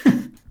slide.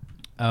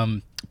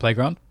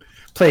 Playground.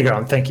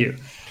 Playground. Thank you.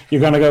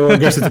 You're gonna go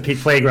aggressive to pick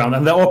playground,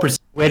 and the opper's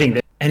waiting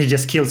there, and he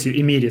just kills you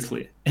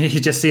immediately, and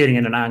he's just sitting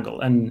in an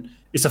angle, and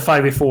it's a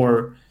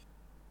 5v4.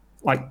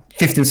 Like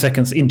 15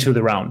 seconds into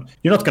the round,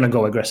 you're not going to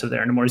go aggressive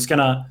there anymore. It's going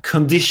to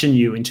condition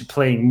you into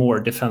playing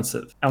more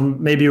defensive, and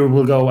maybe you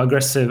will go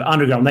aggressive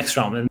underground next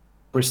round, and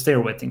we're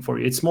still waiting for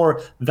you. It's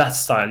more that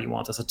style you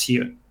want as a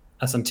team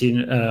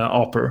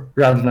opper,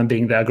 rather than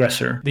being the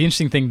aggressor. The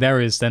interesting thing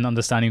there is then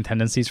understanding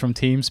tendencies from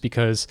teams,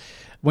 because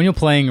when you're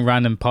playing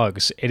random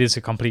pugs, it is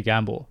a complete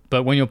gamble.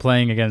 But when you're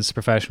playing against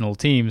professional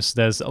teams,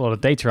 there's a lot of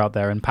data out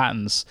there and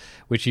patterns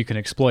which you can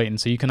exploit. And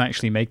so you can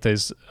actually make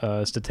those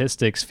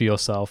statistics for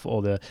yourself,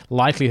 or the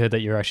likelihood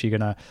that you're actually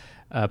going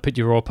to put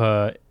your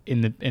AWPer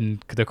in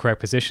the correct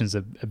positions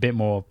a bit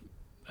more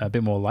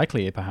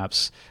likely,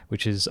 perhaps,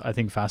 which is, I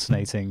think,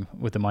 fascinating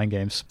with the mind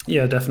games.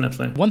 Yeah,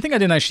 definitely. One thing I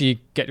didn't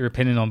actually get your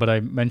opinion on, but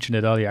I mentioned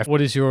it earlier.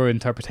 What is your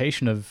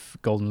interpretation of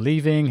Golden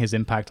leaving, his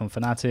impact on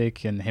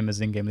Fnatic, and him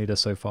as in-game leader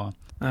so far?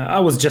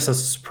 I was just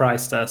as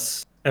surprised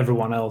as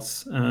everyone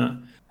else.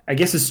 I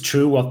guess it's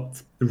true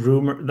what the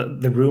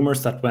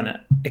rumors that when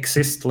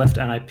Exist left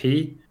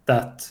NIP,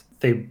 that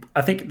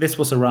I think this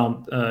was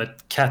around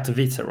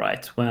Katowice,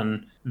 right?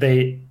 When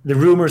the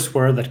rumors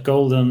were that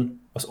Golden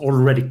was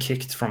already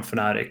kicked from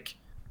Fnatic,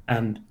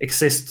 and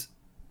Exist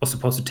was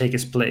supposed to take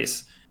his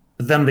place.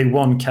 But then they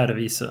won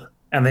Katowice,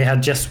 and they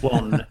had just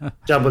won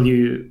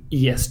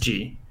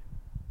WESG.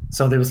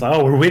 So they was like,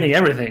 oh, we're winning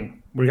everything.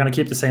 We're going to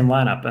keep the same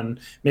lineup. And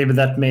maybe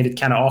that made it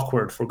kind of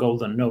awkward for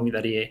Golden, knowing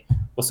that he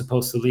was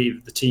supposed to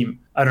leave the team.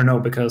 I don't know,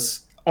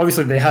 because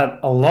obviously they had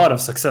a lot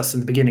of success in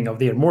the beginning of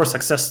the year, more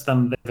success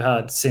than they've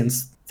had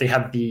since they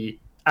had the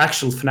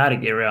actual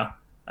Fnatic era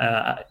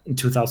in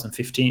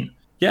 2015.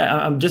 Yeah,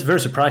 I'm just very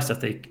surprised that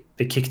they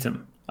kicked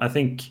him. I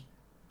think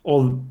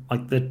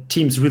the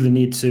teams really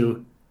need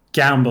to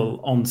gamble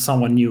on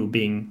someone new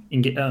being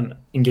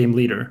in-game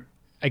leader.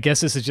 I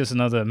guess this is just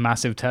another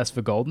massive test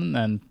for Golden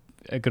and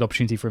a good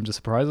opportunity for him to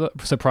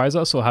surprise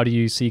us. Or how do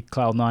you see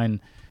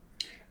Cloud9?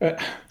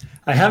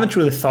 I haven't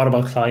really thought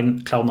about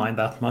Cloud9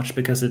 that much,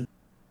 because it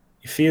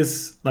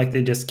feels like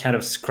they just kind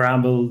of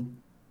scrambled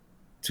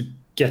to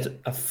get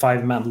a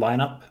 5-man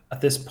lineup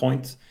at this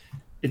point.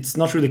 It's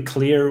not really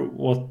clear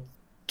what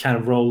kind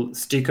of role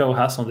Stico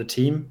has on the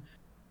team.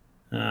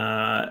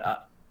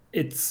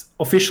 It's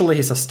officially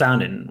he's a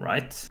stand-in,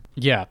 right?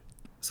 Yeah.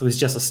 So he's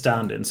just a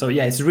stand-in. So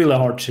yeah, it's really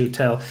hard to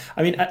tell.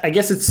 I mean, I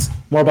guess it's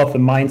more about the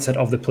mindset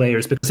of the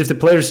players, because if the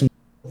players know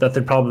that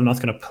they're probably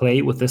not going to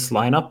play with this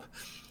lineup,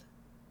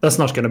 that's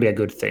not going to be a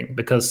good thing,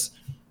 because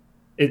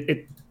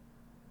it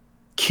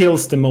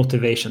kills the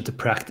motivation to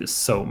practice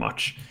so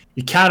much.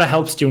 It kind of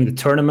helps during the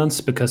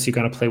tournaments because you're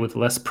going to play with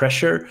less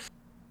pressure.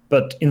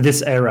 But in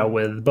this era,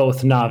 with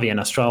both Navi and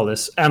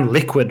Astralis, and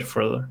Liquid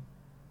for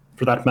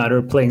that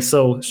matter, playing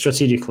so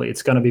strategically,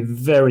 it's going to be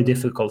very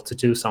difficult to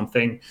do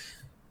something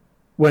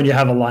when you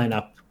have a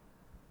lineup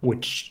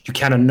which you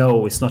kind of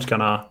know is not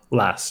going to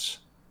last.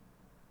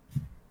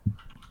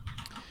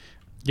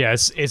 Yeah,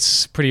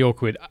 it's pretty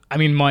awkward. I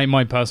mean,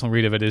 my personal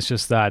read of it is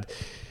just that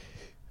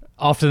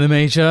after the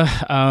major,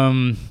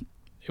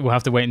 we'll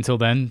have to wait until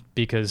then,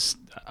 because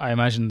I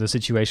imagine the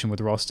situation with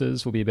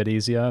rosters will be a bit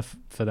easier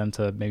for them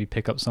to maybe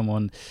pick up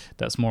someone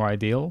that's more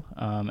ideal,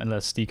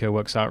 unless Stico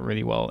works out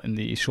really well in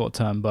the short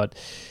term. But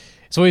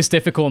it's always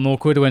difficult and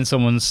awkward when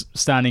someone's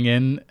standing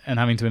in and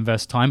having to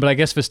invest time. But I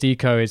guess for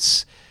Stico,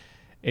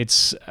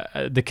 it's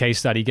the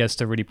case that he gets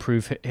to really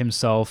prove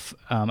himself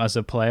as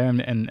a player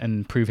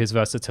and prove his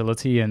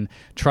versatility and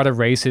try to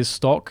raise his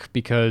stock,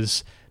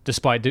 because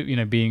despite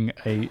being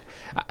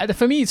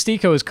for me,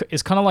 Stico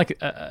is kind of like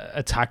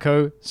a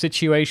Taco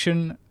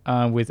situation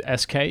with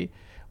SK,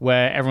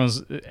 where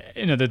everyone's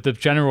the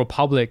general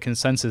public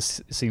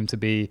consensus seemed to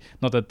be,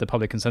 not that the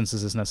public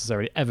consensus is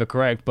necessarily ever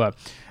correct, but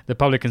the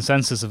public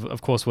consensus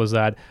of course was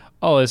that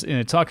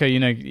Taco,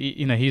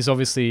 he's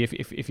obviously,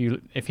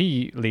 if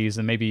he leaves,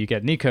 then maybe you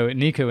get Nico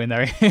in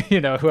there,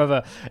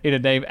 whoever,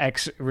 name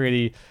X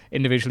really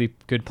individually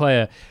good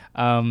player,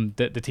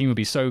 the team would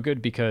be so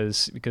good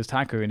because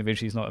Taco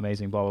individually is not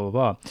amazing, blah blah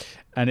blah.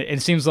 And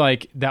it seems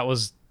like that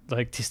was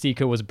like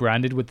Stico was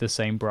branded with the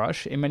same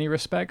brush in many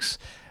respects.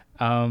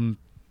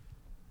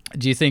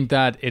 Do you think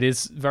that it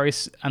is very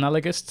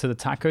analogous to the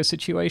Taco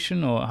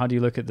situation, or how do you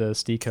look at the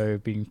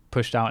Stico being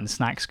pushed out and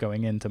Snacks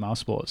going into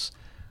Mousesports?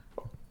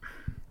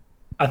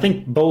 I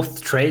think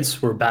both trades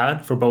were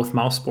bad for both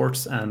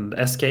Mousesports and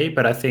SK,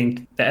 but I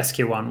think the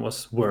SK one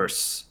was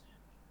worse.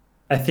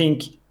 I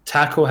think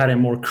Taco had a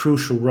more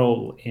crucial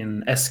role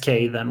in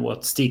SK than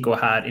what Stico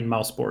had in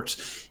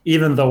Mousesports,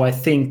 even though I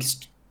think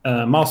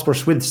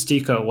Mousesports with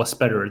Stico was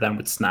better than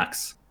with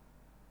Snacks.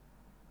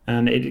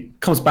 And it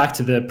comes back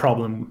to the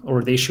problem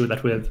or the issue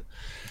that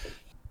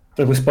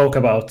we spoke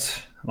about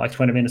like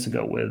 20 minutes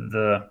ago with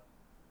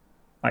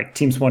like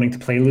teams wanting to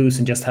play loose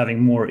and just having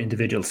more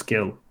individual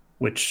skill,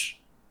 which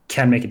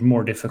can make it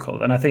more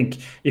difficult. And I think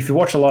if you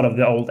watch a lot of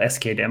the old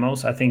SK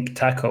demos, I think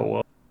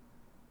Taco,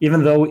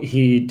 even though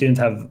he didn't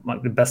have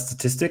like the best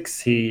statistics,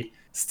 he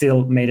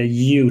still made a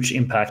huge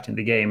impact in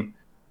the game.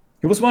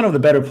 He was one of the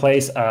better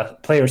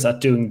players at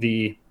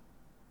doing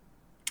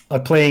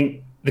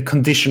playing the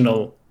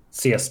conditional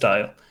CS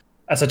style,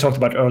 as I talked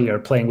about earlier,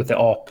 playing with the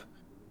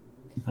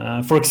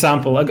AWP. For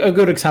example, a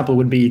good example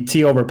would be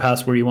T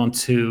overpass, where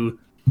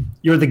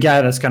you're the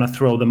guy that's going to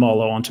throw the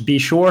mollo onto B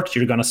short.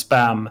 You're going to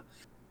spam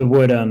the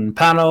wooden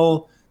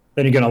panel.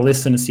 Then you're going to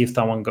listen and see if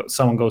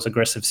someone goes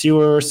aggressive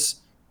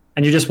sewers.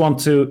 And you just want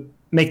to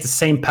make the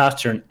same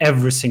pattern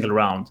every single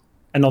round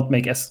and not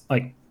make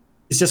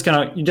you're just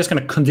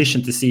gonna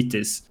condition the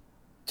CTs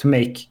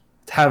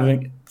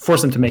to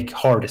force them to make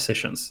hard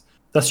decisions.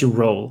 That's your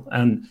role,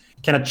 and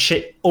kind of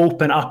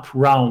open up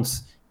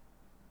rounds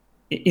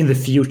in the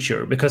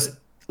future. Because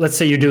let's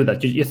say you do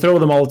that, you throw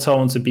the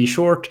Molotov to be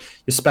short,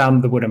 you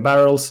spam the wooden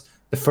barrels,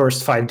 the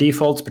first 5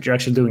 defaults, but you're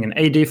actually doing an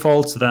A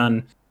default. So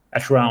then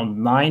at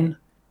round 9,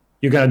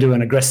 you're gonna do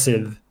an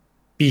aggressive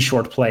B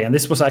short play. And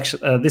this was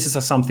actually this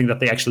is something that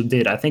they actually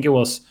did. I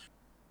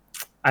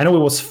know it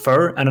was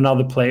Fur and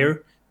another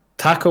player.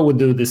 Taco would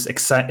do this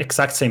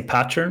exact same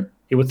pattern.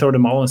 He would throw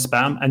them all and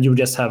spam, and you would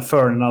just have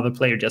Fur and another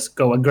player just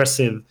go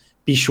aggressive,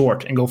 be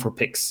short, and go for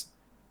picks.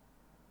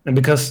 And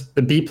because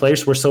the B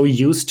players were so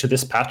used to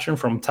this pattern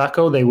from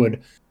Taco, they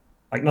would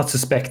not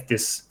suspect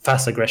this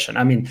fast aggression.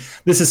 I mean,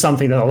 this is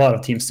something that a lot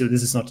of teams do.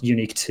 This is not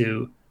unique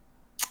to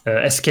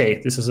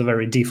SK. This is a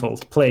very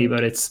default play,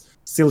 but it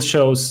still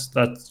shows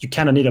that you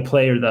kind of need a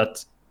player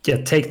that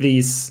take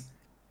these,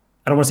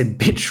 I don't want to say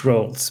bitch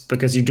roles,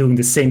 because you're doing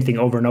the same thing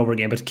over and over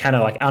again, but kind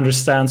of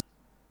understands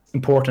it's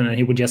important, and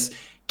he would just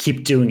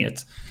keep doing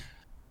it.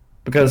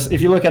 Because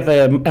if you look at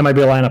the MIB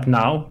lineup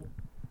now,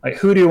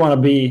 who do you want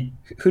to be?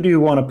 Who do you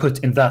want to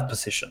put in that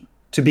position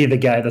to be the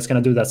guy that's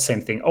going to do that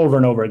same thing over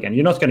and over again?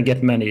 You're not going to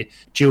get many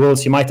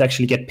duels. You might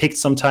actually get picked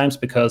sometimes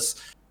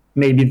because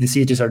maybe the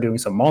CTs are doing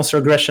some monster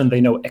aggression. They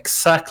know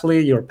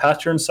exactly your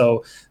pattern,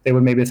 so they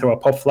would maybe throw a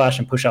pop flash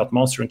and push out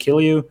monster and kill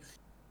you.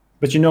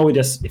 But if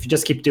you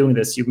just keep doing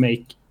this, you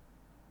might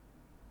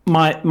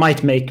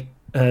make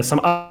some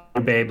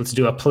other be able to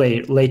do a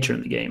play later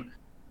in the game.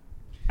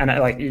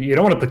 And you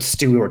don't want to put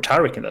Stewie or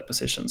Tarek in that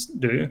positions,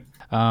 do you?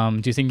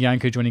 Do you think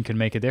Yanko joining can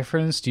make a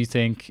difference? Do you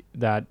think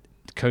that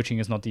coaching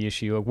is not the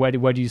issue? Or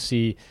where do you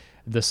see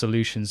the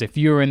solutions? If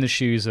you're in the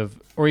shoes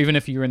of, or even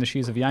if you're in the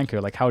shoes of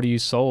Yanko, how do you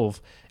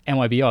solve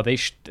MIBR?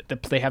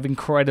 They have an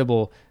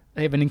incredible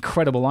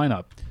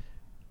lineup.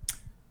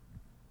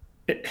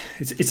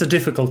 It's a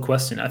difficult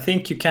question. I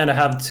think you kind of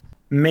have to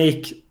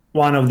make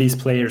one of these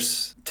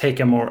players take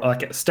a more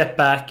a step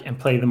back and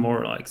play the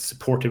more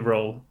supportive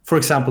role. For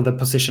example, the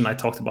position I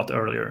talked about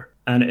earlier.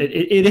 And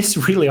it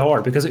is really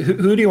hard, because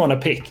who do you want to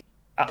pick?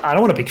 I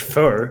don't want to pick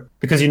Fur,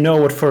 because you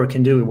know what Fur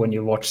can do when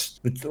you watch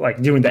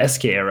during the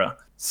SK era.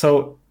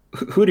 So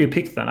who do you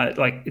pick then?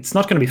 It's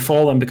not going to be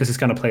Fallen, because he's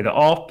going to play the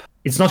AWP.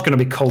 It's not going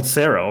to be Cold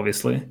Sarah,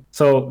 obviously.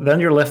 So then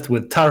you're left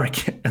with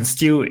Tarek and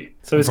Stewie.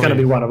 So it's going to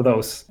be one of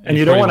those. And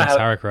you don't want to have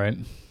Tarek, right?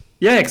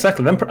 Yeah,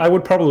 exactly. Then I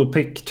would probably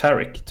pick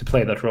Tarek to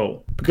play that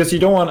role, because you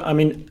don't want. I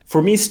mean,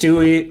 for me,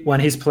 Stewie, when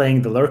he's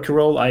playing the lurker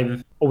role,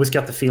 I've always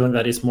got the feeling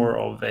that he's more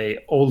of a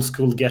old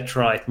school get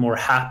right, more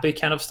happy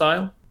kind of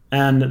style,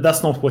 and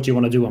that's not what you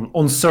want to do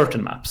on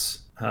certain maps.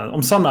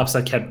 On some maps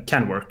that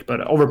can work, but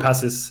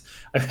Overpass is.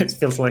 It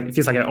feels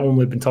like I've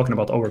only been talking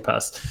about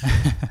Overpass.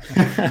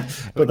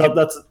 But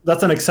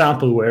that's an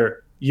example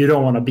where you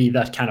don't want to be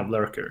that kind of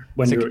lurker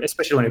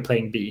especially when you're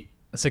playing B.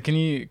 So can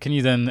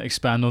you then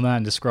expand on that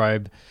and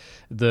describe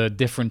the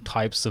different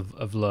types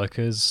of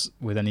lurkers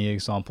with any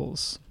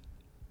examples?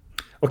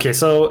 Okay,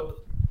 so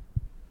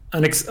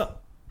an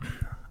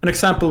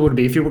example would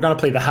be if you were going to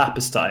play the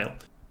happy style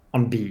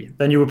on B,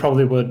 then you would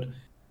the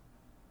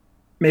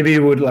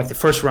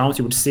first round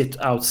you would sit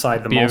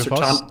outside the B monster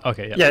overpass? town.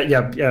 Okay,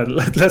 yeah.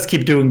 Let's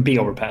keep doing B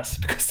overpass,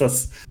 because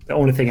that's the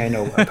only thing I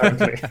know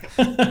apparently.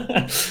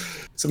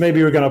 So maybe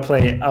you're going to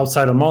play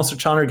outside of monster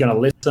town. You're going to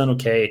listen.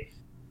 Okay.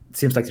 It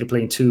seems like you're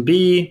playing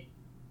 2B.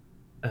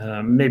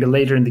 Maybe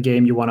later in the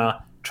game you want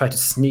to try to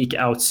sneak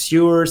out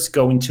sewers,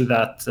 go into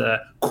that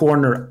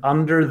corner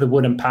under the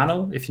wooden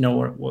panel, if you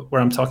know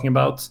where I'm talking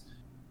about,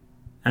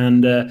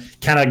 and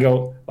kind of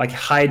go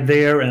hide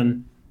there,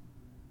 and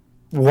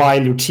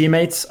while your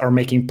teammates are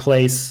making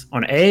plays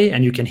on A,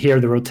 and you can hear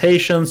the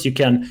rotations,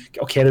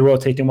 they're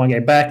rotating one guy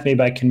back,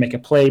 maybe I can make a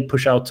play,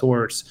 push out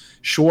towards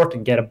short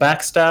and get a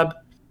backstab.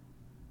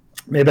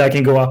 Maybe I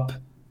can go up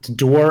to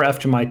door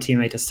after my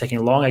teammate is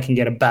taking long. I can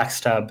get a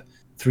backstab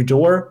through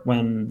door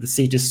when the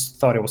C just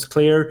thought it was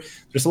clear.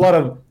 There's a lot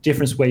of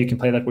different ways you can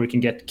play that where you can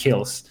get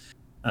kills.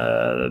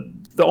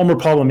 The only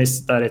problem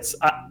is that it's,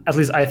 at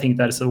least I think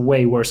that it's a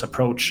way worse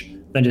approach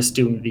than just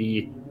doing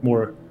the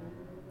more,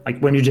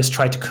 when you just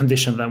try to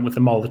condition them with the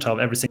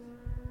Molotov, everything,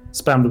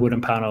 spam the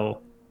wooden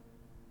panel,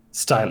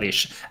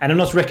 stylish. And I'm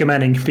not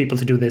recommending people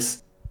to do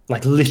this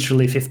like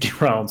literally 50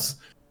 rounds,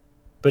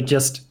 but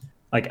just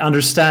like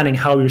understanding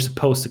how you're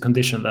supposed to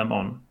condition them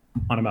on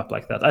a map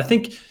like that. I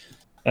think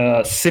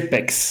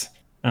Zipex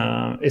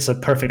is a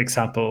perfect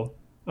example.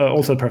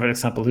 Also a perfect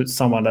example of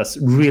someone that's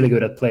really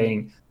good at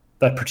playing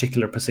that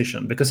particular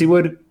position, because he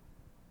would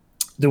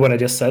do what I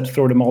just said,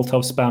 throw the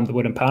Molotov, spam the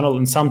wooden panel,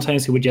 and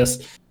sometimes he would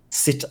just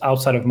sit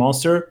outside of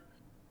Monster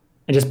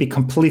and just be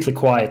completely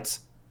quiet,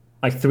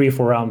 like 3 or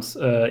 4 rounds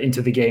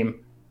into the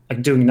game,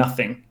 like doing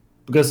nothing.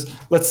 Because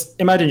let's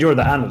imagine you're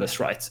the analyst,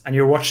 right? And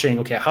you're watching,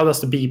 okay, how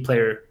does the B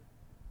player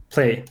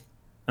play?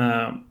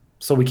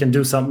 So we can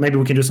do maybe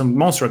we can do some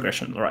Monster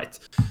aggression, right?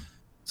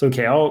 So,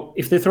 okay,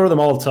 if they throw the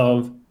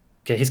Molotov,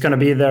 okay, he's going to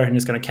be there and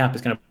he's going to camp,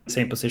 he's going to be in the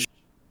same position.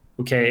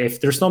 Okay, if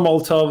there's no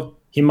Molotov,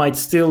 he might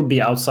still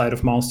be outside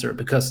of Monster,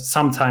 because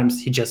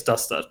sometimes he just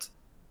does that.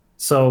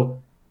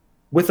 So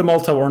with the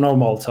Molotov or no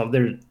Molotov,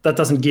 that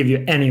doesn't give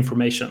you any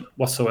information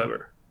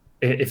whatsoever,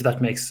 if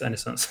that makes any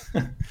sense.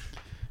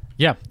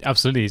 Yeah,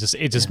 absolutely.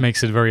 It just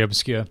makes it very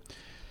obscure.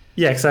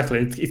 Yeah, exactly.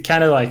 It's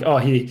kind of like,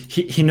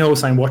 he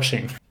knows I'm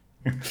watching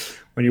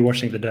when you're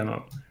watching the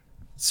demo.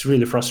 It's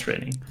really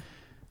frustrating.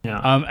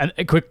 Yeah.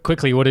 And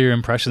quickly, what are your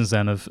impressions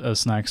then of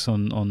Snacks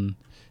on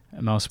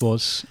Mouse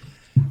Sports?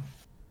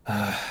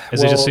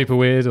 Is it just super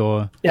weird,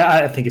 or? Yeah,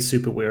 I think it's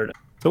super weird.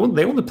 They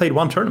only played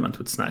 1 tournament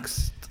with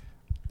Snacks.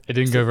 It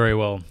didn't go very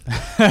well.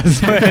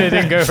 It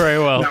didn't go very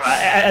well. No,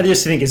 I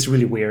just think it's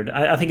really weird.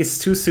 I think it's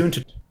too soon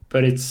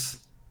but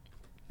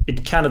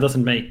it kind of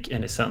doesn't make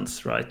any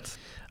sense, right?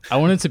 I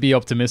wanted to be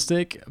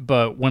optimistic,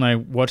 but when I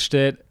watched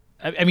it,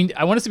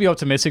 I wanted to be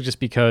optimistic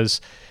just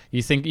because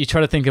you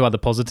try to think about the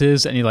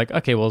positives, and you're like,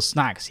 okay, well,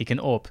 Snacks, he can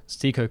AWP.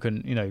 Stiko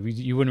can,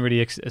 you wouldn't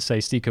really say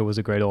Stiko was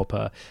a great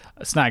AWPer.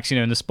 Snacks,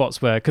 in the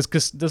spots where,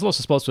 because there's lots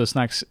of spots where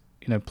Snacks,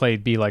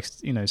 played B, like,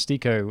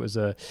 Stiko was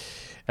a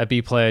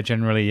B player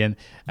generally,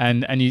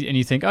 and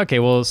you think, okay,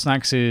 well,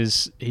 Snacks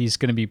he's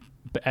going to be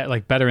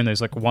like better in those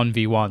like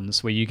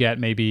 1v1s where you get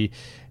maybe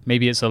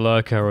it's a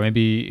lurker, or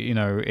maybe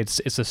it's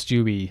a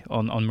Stewie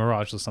on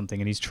Mirage or something,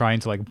 and he's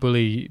trying to like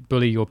bully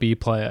your B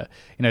player.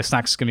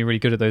 Snacks is gonna be really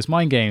good at those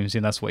mind games,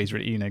 and that's what he's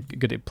really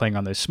good at, playing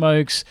on those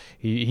smokes.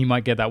 He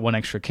might get that 1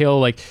 extra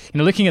kill, like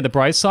looking at the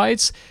bright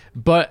sides.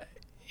 But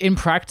in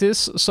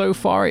practice so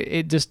far,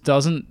 it just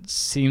doesn't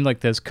seem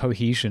like there's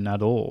cohesion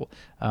at all.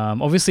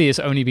 Obviously, it's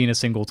only been a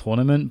single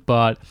tournament,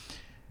 but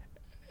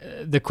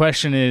the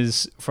question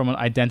is, from an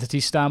identity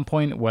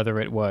standpoint, whether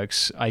it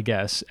works, I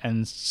guess.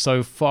 And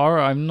so far,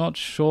 I'm not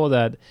sure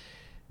that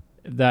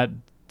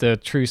the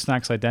true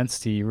Snacks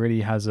identity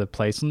really has a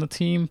place on the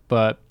team.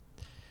 But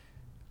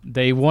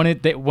when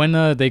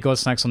they got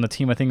Snacks on the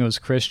team, I think it was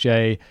Chris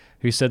J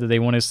who said that they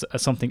wanted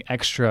something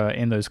extra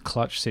in those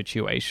clutch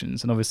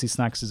situations. And obviously,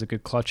 Snacks is a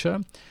good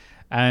clutcher,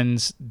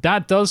 and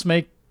that does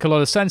make a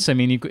lot of sense. I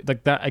mean, you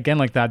like that again,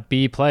 like that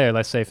B player.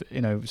 Let's say,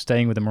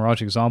 staying with the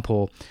Mirage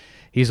example.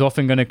 He's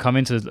often going to come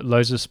into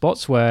loads of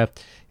spots where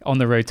on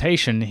the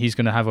rotation, he's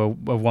going to have a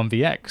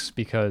 1vx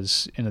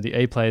because, the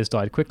A players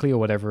died quickly or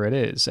whatever it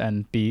is,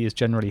 and B is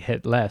generally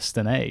hit less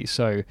than A.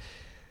 So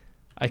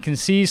I can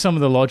see some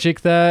of the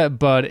logic there,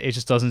 but it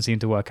just doesn't seem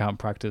to work out in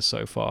practice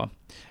so far.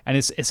 And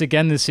it's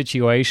again this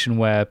situation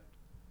where,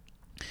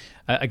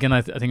 again,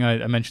 I think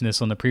I mentioned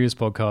this on the previous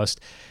podcast,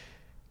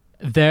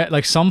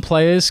 like some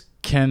players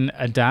can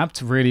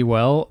adapt really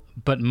well,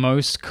 but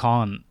most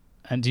can't.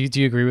 And do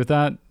you agree with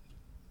that?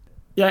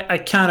 Yeah, I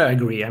kind of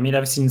agree. I mean,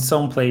 I've seen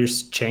some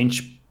players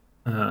change,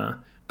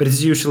 but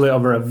it's usually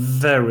over a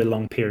very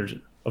long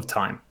period of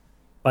time.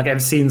 Like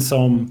I've seen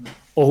some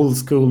old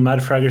school Mad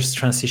Fraggers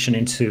transition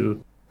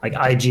into like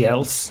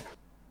IGLs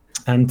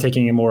and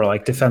taking a more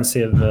like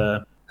defensive,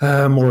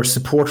 more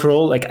support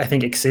role. Like I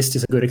think Exist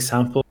is a good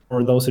example.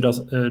 For those who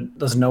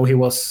doesn't know, he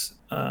was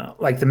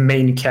like the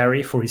main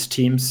carry for his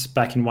teams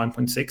back in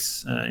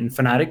 1.6 in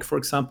Fnatic, for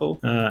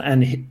example.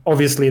 And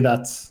obviously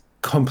that's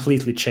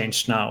completely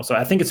changed now. So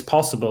I think it's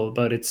possible,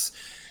 but it's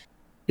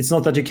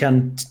not that you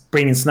can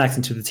bring in Snacks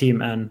into the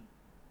team and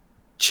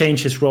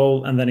change his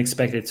role and then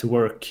expect it to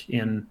work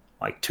in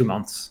like 2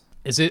 months.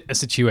 Is it a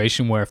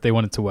situation where if they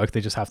want it to work,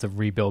 they just have to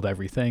rebuild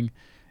everything?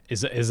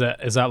 Is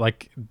that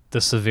like the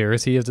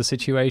severity of the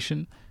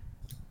situation?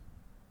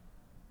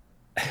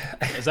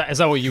 Is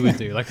that what you would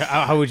do? Like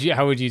how would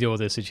you deal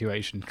with this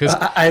situation? Because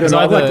I don't know.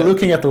 I'm like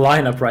looking at the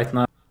lineup right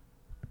now.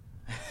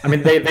 I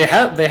mean, they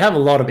have a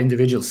lot of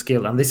individual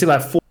skill, and they still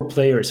have 4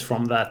 players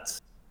from that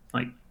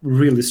like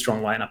really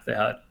strong lineup they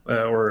had,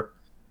 or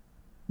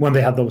when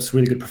they had those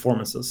really good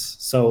performances.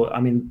 So, I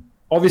mean,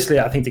 obviously,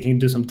 I think they can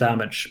do some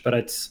damage, but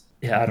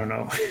I don't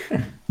know.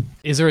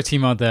 Is there a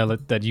team out there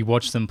that you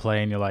watch them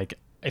play and you're like,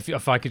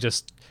 if I could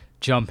just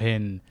jump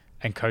in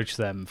and coach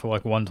them for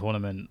like 1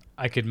 tournament,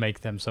 I could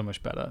make them so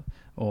much better?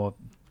 Or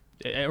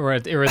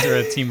is there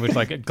a team with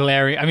like a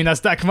glaring? I mean,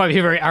 that might be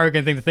a very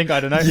arrogant thing to think. I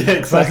don't know. Yeah,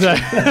 exactly.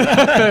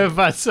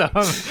 But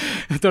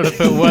I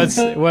don't want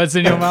to put words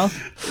in your mouth.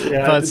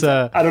 Yeah, but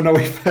I don't know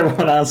if I want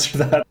to answer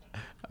that.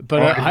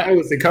 But I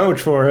was the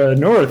coach for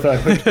North.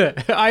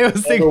 I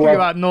was thinking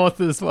about North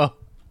as well.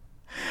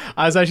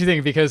 I was actually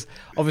thinking, because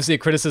obviously a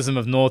criticism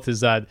of North is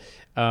that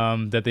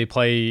that they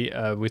play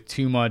with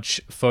too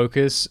much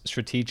focus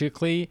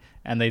strategically,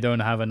 and they don't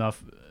have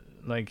enough.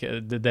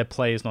 Their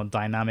play is not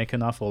dynamic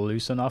enough or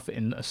loose enough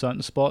in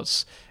certain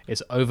spots.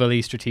 It's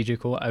overly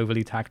strategical,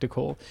 overly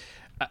tactical,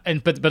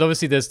 but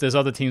obviously there's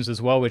other teams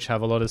as well which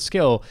have a lot of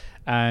skill,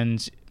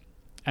 and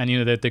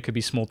there could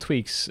be small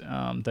tweaks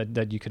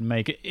that you could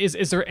make.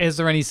 Is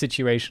there any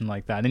situation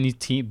like that? Any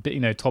team,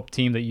 top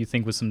team that you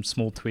think with some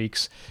small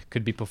tweaks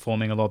could be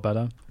performing a lot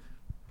better?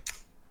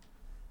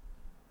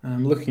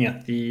 I'm looking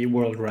at the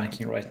world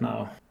ranking right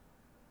now.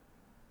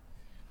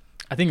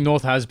 I think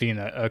North has been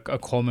a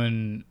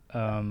common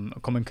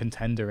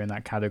contender in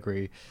that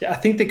category. Yeah, I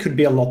think they could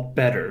be a lot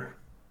better.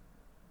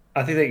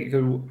 I think they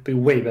could be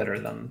way better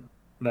than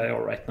they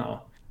are right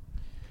now.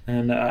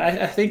 And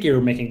I think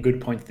you're making a good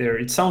point there.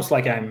 It sounds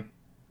like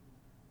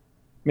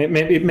maybe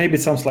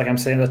it sounds like I'm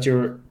saying that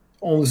you're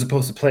only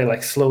supposed to play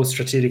like slow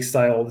strategic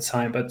style all the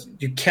time, but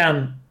you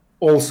can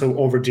also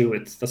overdo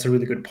it. That's a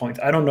really good point.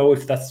 I don't know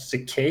if that's the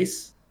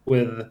case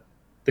with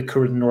the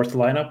current North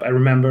lineup. I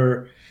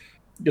remember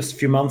just a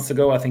few months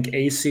ago, I think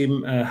AC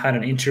had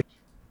an interview.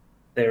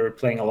 They're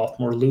playing a lot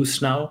more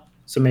loose now,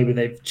 so maybe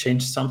they've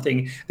changed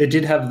something. They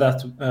did have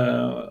that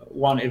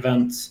one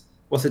event.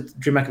 Was it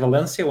DreamHack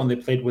Valencia when they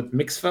played with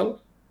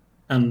Mixwell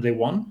and they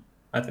won,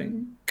 I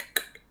think?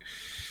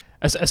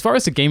 As far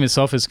as the game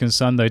itself is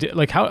concerned, though,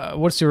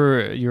 what's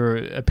your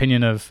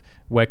opinion of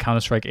where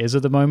Counter-Strike is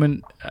at the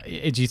moment?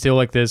 Do you feel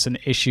like there's an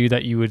issue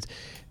that you would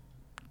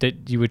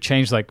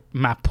change, like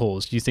map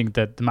pools? Do you think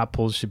that the map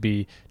pools should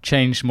be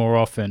changed more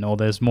often, or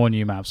there's more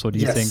new maps, or do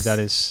you think that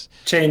is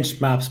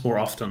change maps more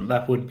often?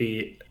 That would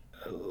be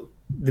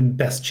the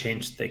best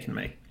change they can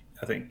make,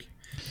 I think.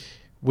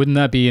 Wouldn't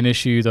that be an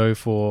issue, though,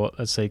 for,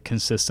 let's say,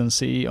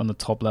 consistency on the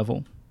top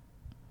level?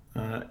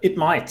 It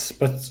might,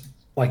 but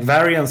like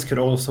variance could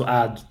also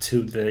add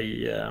to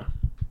the,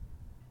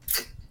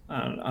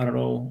 I don't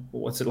know,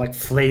 what's it like,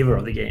 flavor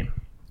of the game,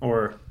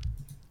 or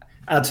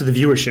add to the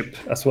viewership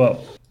as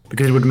well,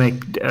 because it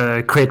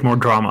would create more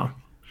drama.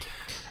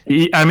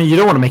 I mean, you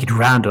don't want to make it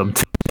random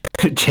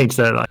to change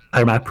the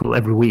map pool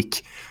every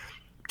week.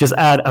 Just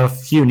add a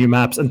few new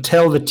maps and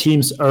tell the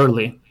teams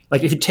early.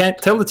 Like if you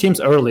tell the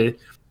teams early,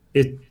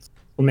 it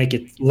will make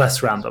it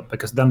less random,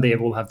 because then they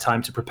will have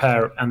time to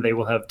prepare and they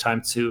will have time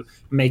to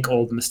make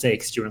all the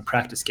mistakes during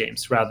practice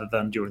games rather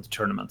than during the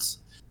tournaments.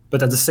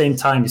 But at the same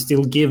time, you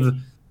still give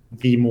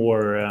the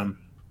more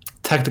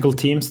tactical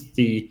teams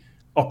the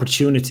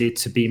opportunity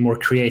to be more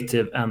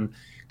creative and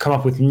come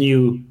up with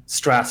new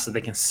strats that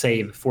they can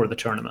save for the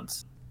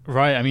tournaments.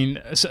 Right. I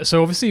mean,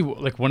 so obviously,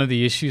 like, one of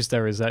the issues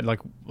there is that, like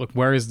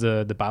where is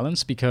the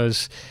balance?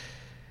 Because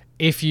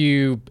if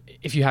you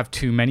have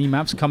too many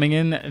maps coming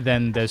in,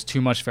 then there's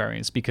too much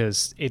variance,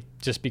 because it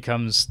just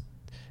becomes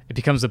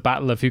a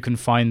battle of who can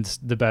find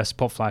the best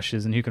pop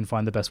flashes and who can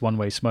find the best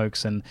one-way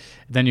smokes, and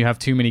then you have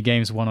too many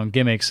games won on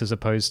gimmicks as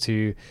opposed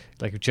to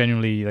like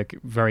genuinely like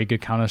very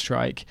good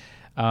Counter-Strike.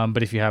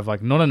 But if you have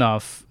like not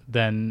enough,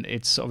 then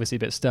it's obviously a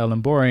bit stale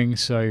and boring.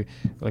 So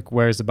like,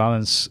 where is the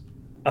balance?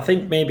 I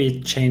think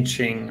maybe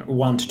changing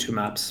 1 to 2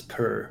 maps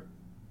per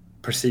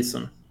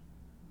season.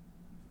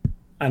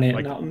 And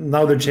like,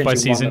 now they're changing. By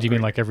season, do you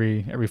mean like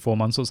every 4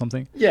 months or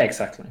something? Yeah,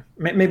 exactly.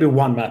 Maybe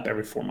one map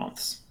every 4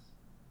 months.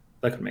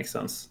 That could make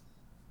sense.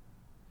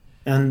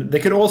 And they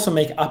could also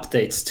make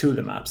updates to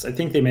the maps. I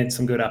think they made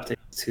some good updates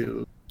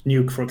to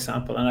Nuke, for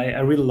example. And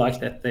I really like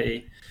that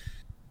they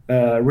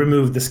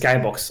removed the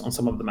skybox on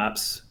some of the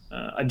maps.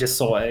 I just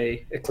saw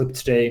a clip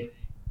today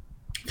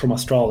from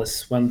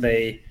Astralis when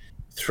they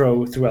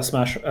threw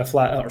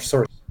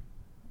a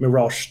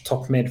Mirage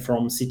top mid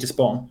from CT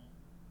spawn.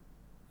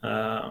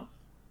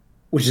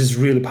 Which is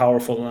really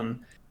powerful, and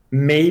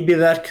maybe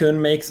that could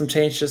make some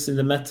changes in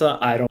the meta.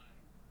 I don't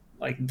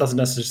doesn't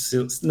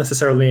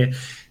necessarily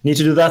need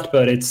to do that,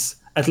 but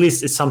at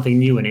least it's something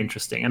new and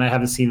interesting. And I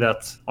haven't seen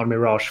that on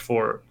Mirage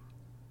for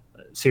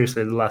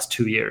seriously the last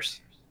 2 years.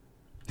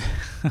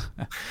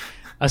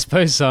 I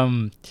suppose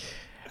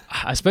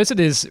it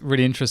is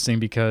really interesting,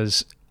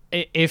 because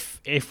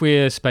if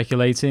we're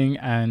speculating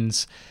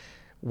and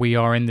we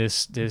are in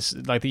this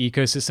like the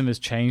ecosystem has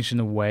changed in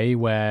a way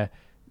where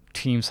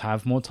teams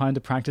have more time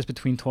to practice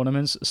between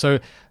tournaments. So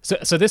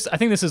this, I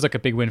think this is like a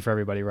big win for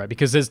everybody, right?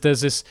 Because there's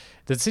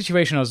the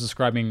situation I was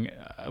describing,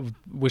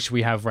 which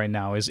we have right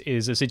now is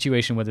a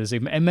situation where there's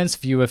immense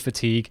viewer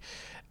fatigue,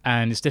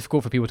 and it's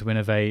difficult for people to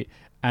innovate,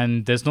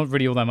 and there's not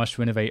really all that much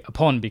to innovate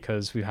upon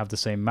because we have the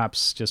same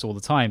maps just all the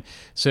time.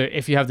 So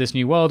if you have this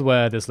new world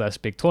where there's less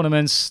big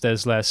tournaments,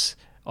 there's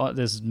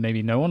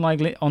maybe no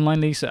online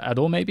leagues at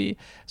all, maybe.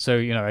 So,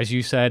 as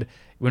you said,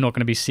 we're not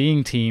going to be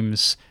seeing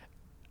teams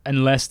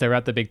unless they're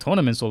at the big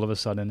tournaments all of a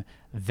sudden.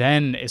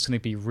 Then it's going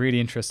to be really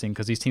interesting,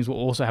 because these teams will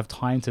also have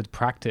time to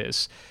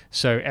practice.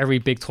 So every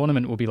big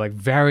tournament will be like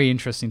very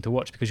interesting to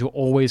watch, because you're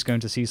always going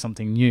to see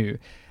something new.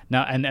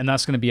 Now, and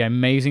that's going to be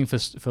amazing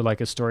for like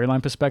a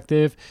storyline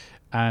perspective.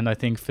 And I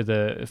think so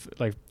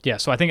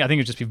I think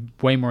it'd just be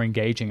way more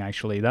engaging,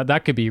 actually.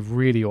 That could be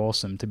really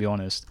awesome, to be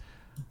honest.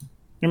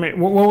 I mean,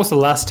 when was the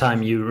last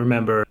time you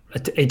remember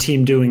a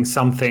team doing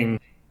something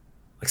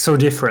like so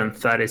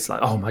different that it's like,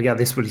 oh my god,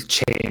 this will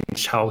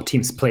change how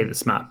teams play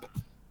this map?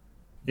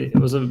 It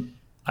was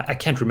I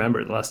can't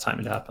remember the last time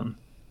it happened.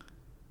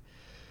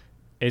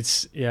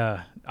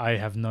 I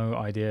have no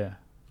idea.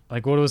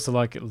 Like, what was the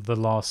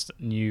last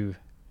new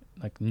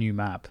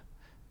map?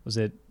 Was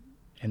it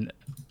in?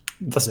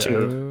 That's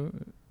true.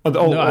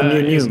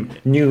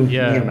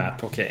 New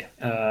map. Okay.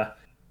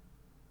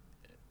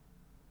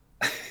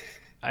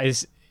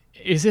 Is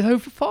it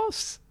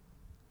Overpass?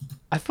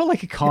 I feel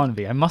like it can't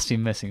be. I must be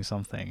missing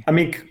something. I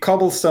mean,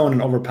 Cobblestone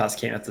and Overpass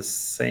came at the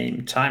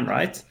same time,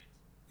 right?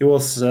 It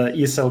was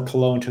ESL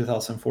Cologne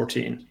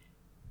 2014,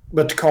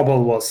 but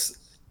Cobble was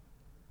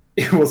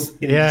in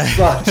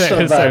such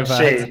a bad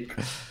shape.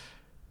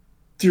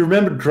 Do you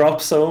remember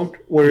Drop Zone,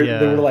 where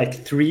there were like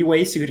 3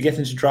 ways you could get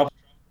into Drop?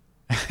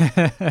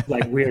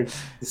 Like weird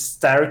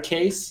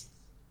staircase.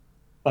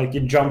 Like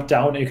you jump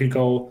down and you could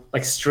go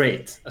like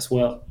straight as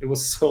well. It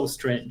was so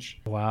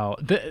strange. Wow.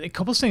 The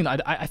Cobblestone,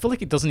 I feel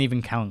like it doesn't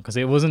even count because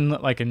it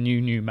wasn't like a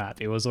new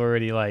map. It was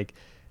already like,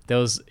 there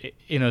was,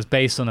 it's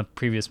based on a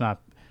previous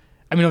map.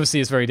 I mean, obviously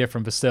it's very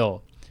different, but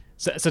still.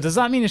 So does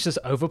that mean it's just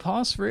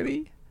Overpass,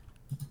 really?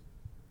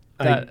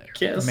 That I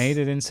guess. Made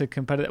it into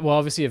competitive. Well,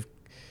 obviously,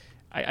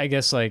 I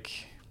guess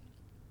like,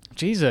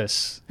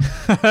 Jesus.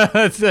 All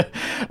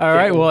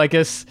right. Well, I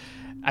guess,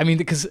 I mean,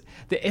 because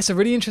it's a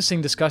really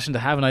interesting discussion to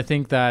have, and I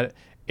think that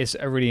it's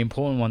a really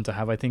important one to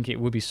have. I think it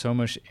would be so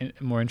much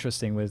more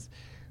interesting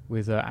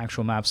with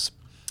actual maps,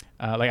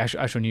 like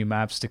actual new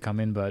maps to come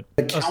in. But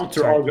the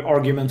counter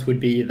argument would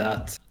be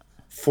that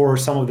for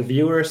some of the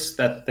viewers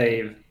that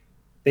they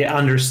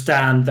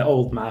understand the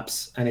old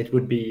maps, and it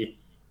would be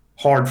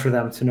hard for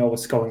them to know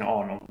what's going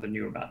on the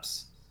newer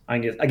maps. I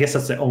guess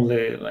that's the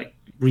only like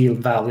real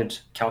valid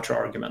counter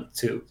argument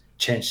to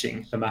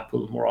changing the map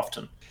pool more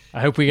often.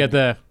 I hope we get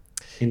there.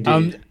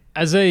 Indeed.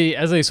 As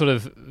a sort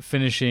of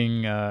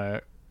finishing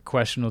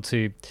question or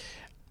two,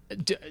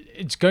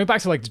 going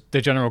back to like the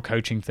general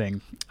coaching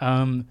thing,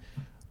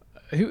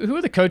 who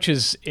are the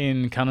coaches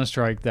in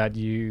Counter-Strike that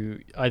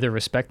you either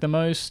respect the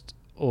most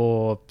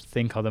or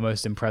think are the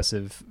most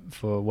impressive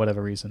for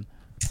whatever reason?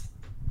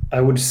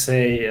 I would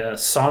say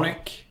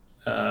Sonic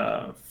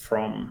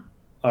from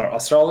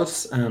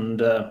Astralis,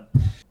 and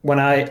when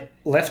I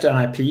left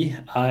NIP,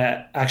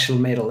 I actually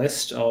made a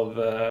list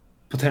of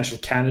potential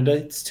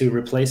candidates to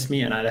replace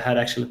me, and I had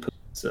actually put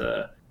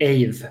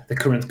Ave, the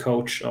current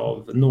coach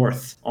of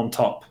North, on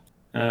top.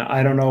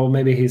 I don't know,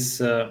 maybe he's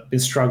been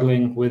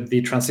struggling with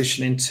the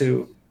transition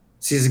into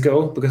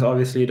CSGO because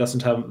obviously he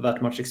doesn't have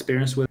that much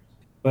experience with it.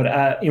 But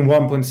in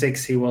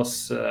 1.6, he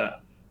was,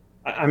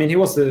 he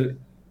was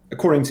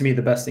according to me,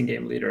 the best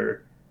in-game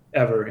leader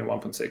ever in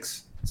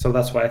 1.6. So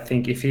that's why I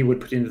think if he would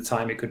put in the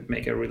time, he could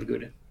make a really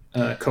good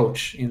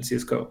coach in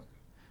CSGO.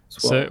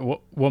 Well.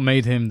 So what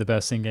made him the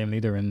best in-game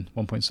leader in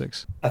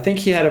 1.6? I think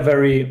he had a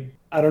very,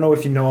 I don't know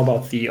if you know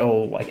about the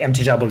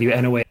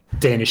MTW NOA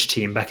Danish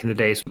team back in the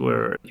days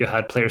where you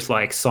had players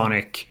like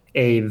Sonic,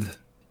 Ave,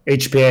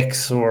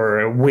 HPX,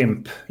 or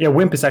Wimp. Yeah,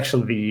 Wimp is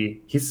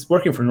actually he's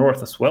working for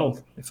North as well,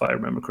 if I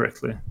remember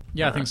correctly.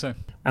 Yeah, I think so.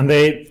 And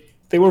it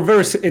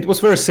was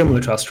very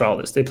similar to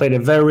Astralis. They played a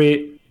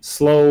very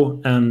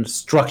slow and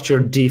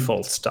structured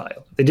default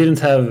style. They didn't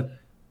have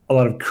a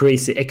lot of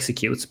crazy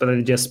executes, but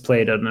they just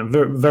played in a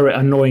very, very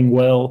annoying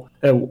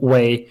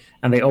way,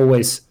 and they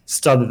always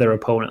studied their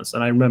opponents.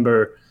 And I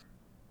remember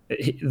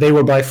they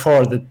were by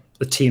far the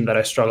team that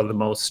I struggled the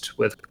most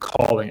with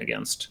calling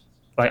against.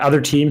 Like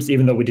other teams,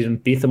 even though we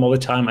didn't beat them all the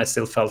time, I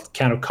still felt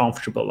kind of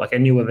comfortable. Like I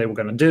knew what they were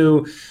going to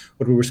do,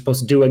 what we were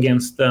supposed to do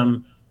against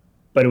them,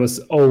 but it was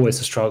always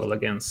a struggle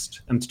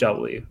against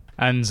MTW.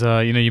 And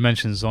you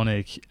mentioned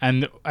Zonic,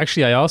 and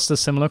actually I asked a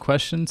similar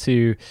question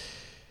to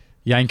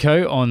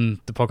Yanko on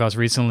the podcast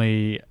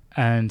recently,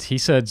 and he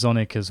said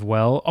Zonic as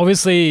well.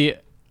 Obviously,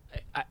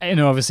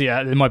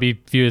 there might be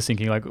viewers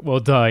thinking like, well,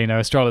 duh,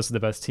 Astralis is the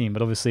best team,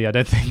 but obviously I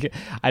don't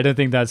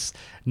think that's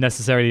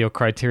necessarily your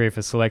criteria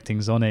for selecting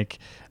Zonic.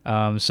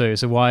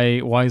 So why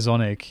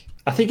Zonic?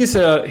 I think he's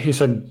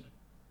a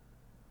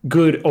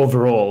good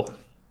overall.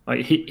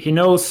 Like he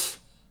knows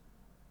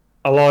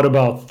a lot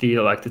about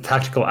the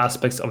tactical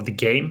aspects of the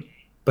game,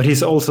 but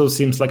he also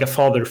seems like a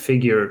father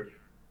figure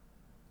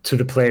to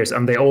the players,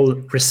 and they all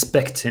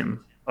respect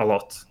him a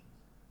lot.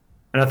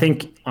 And I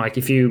think I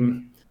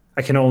can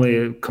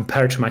only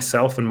compare to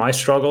myself and my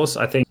struggles.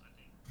 I think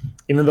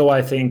even though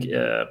I think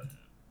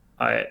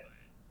I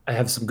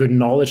have some good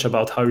knowledge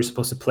about how you're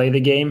supposed to play the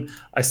game,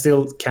 I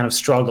still kind of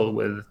struggle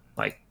with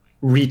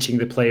reaching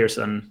the players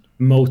and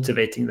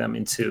motivating them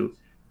into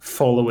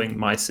following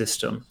my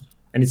system.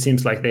 And it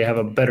seems like they have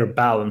a better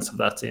balance of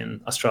that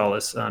in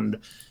Astralis, and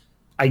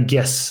I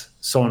guess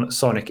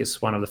Sonic is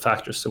one of the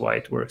factors to why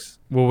it works.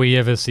 Will we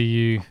ever see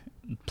you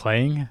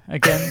playing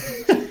again?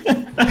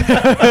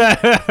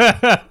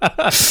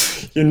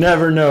 You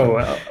never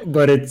know,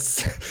 but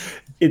it's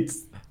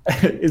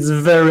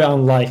very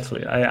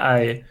unlikely.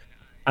 I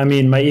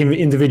mean, my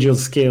individual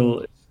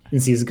skill in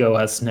CSGO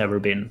has never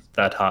been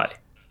that high.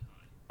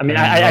 I mean,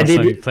 And I last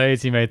time did. he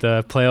played, he made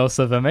the playoffs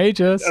of a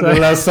major. So.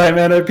 The last time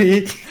NIP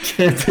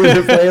came to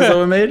the playoffs of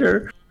a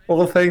major,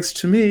 all thanks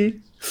to me.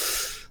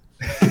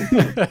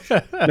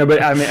 No,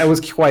 but I mean, I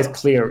was quite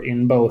clear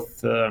in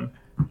both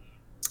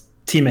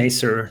Team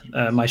Acer,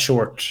 my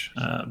short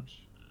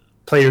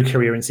player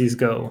career in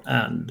CSGO,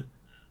 and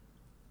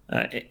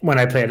when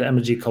I played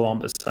MLG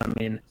Columbus. I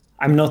mean,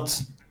 I'm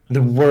not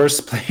the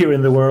worst player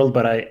in the world,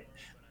 but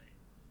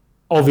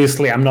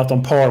obviously I'm not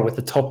on par with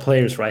the top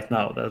players right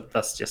now.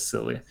 That's just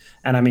silly.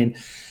 And I mean,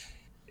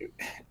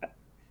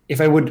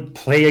 if I would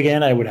play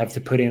again, I would have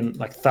to put in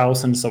like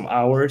thousands of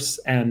hours,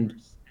 and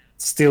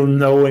still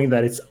knowing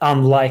that it's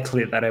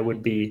unlikely that I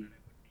would be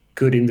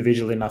good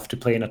individually enough to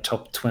play in a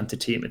top 20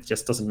 team. It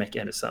just doesn't make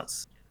any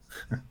sense.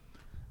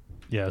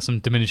 Yeah, some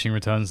diminishing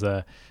returns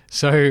there.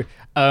 So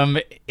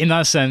in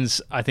that sense,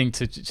 I think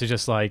to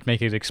just like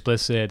make it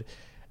explicit,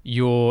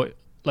 you're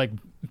like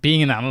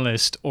being an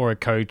analyst or a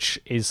coach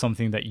is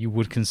something that you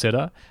would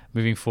consider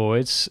moving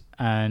forwards.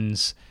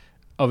 And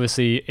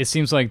obviously it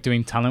seems like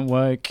doing talent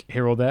work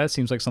here or there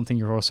seems like something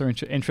you're also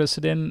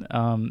interested in.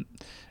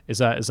 Is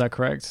that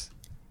correct?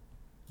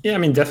 Yeah, I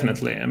mean,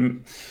 definitely.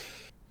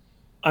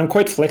 I'm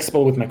quite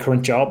flexible with my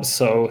current job,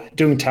 so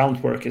doing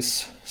talent work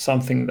is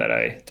something that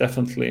I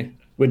definitely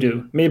would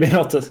do. Maybe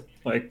not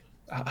like,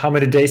 how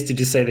many days did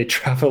you say they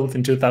traveled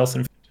in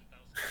 2000?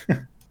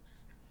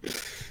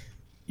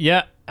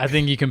 Yeah, I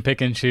think you can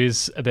pick and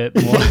choose a bit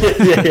more.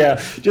 yeah,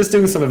 just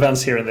doing some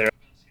events here and there.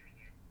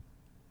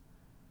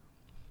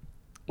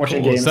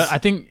 Watching games. So I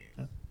think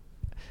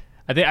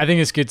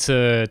it's good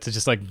to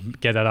just like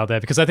get that out there,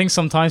 because I think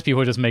sometimes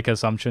people just make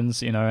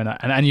assumptions, you know,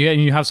 and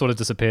you have sort of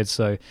disappeared.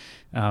 So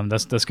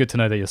that's good to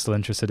know that you're still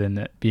interested in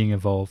it being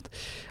involved.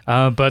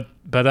 But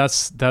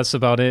that's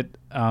about it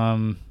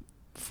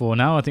for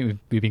now. I think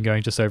we've been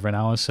going just over an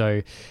hour.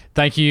 So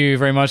thank you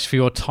very much for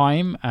your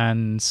time,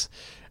 and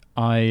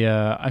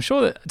I'm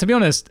sure that, to be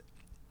honest,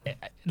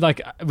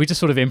 like we just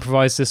sort of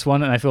improvised this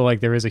one, and I feel like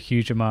there is a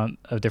huge amount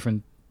of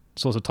different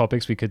sorts of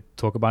topics we could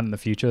talk about in the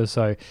future.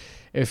 So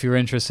if you're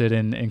interested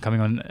in coming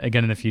on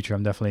again in the future,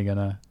 I'm definitely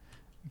gonna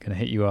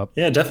hit you up.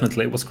 Yeah,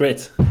 definitely. It was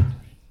great.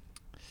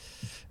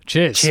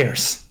 Cheers.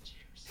 Cheers.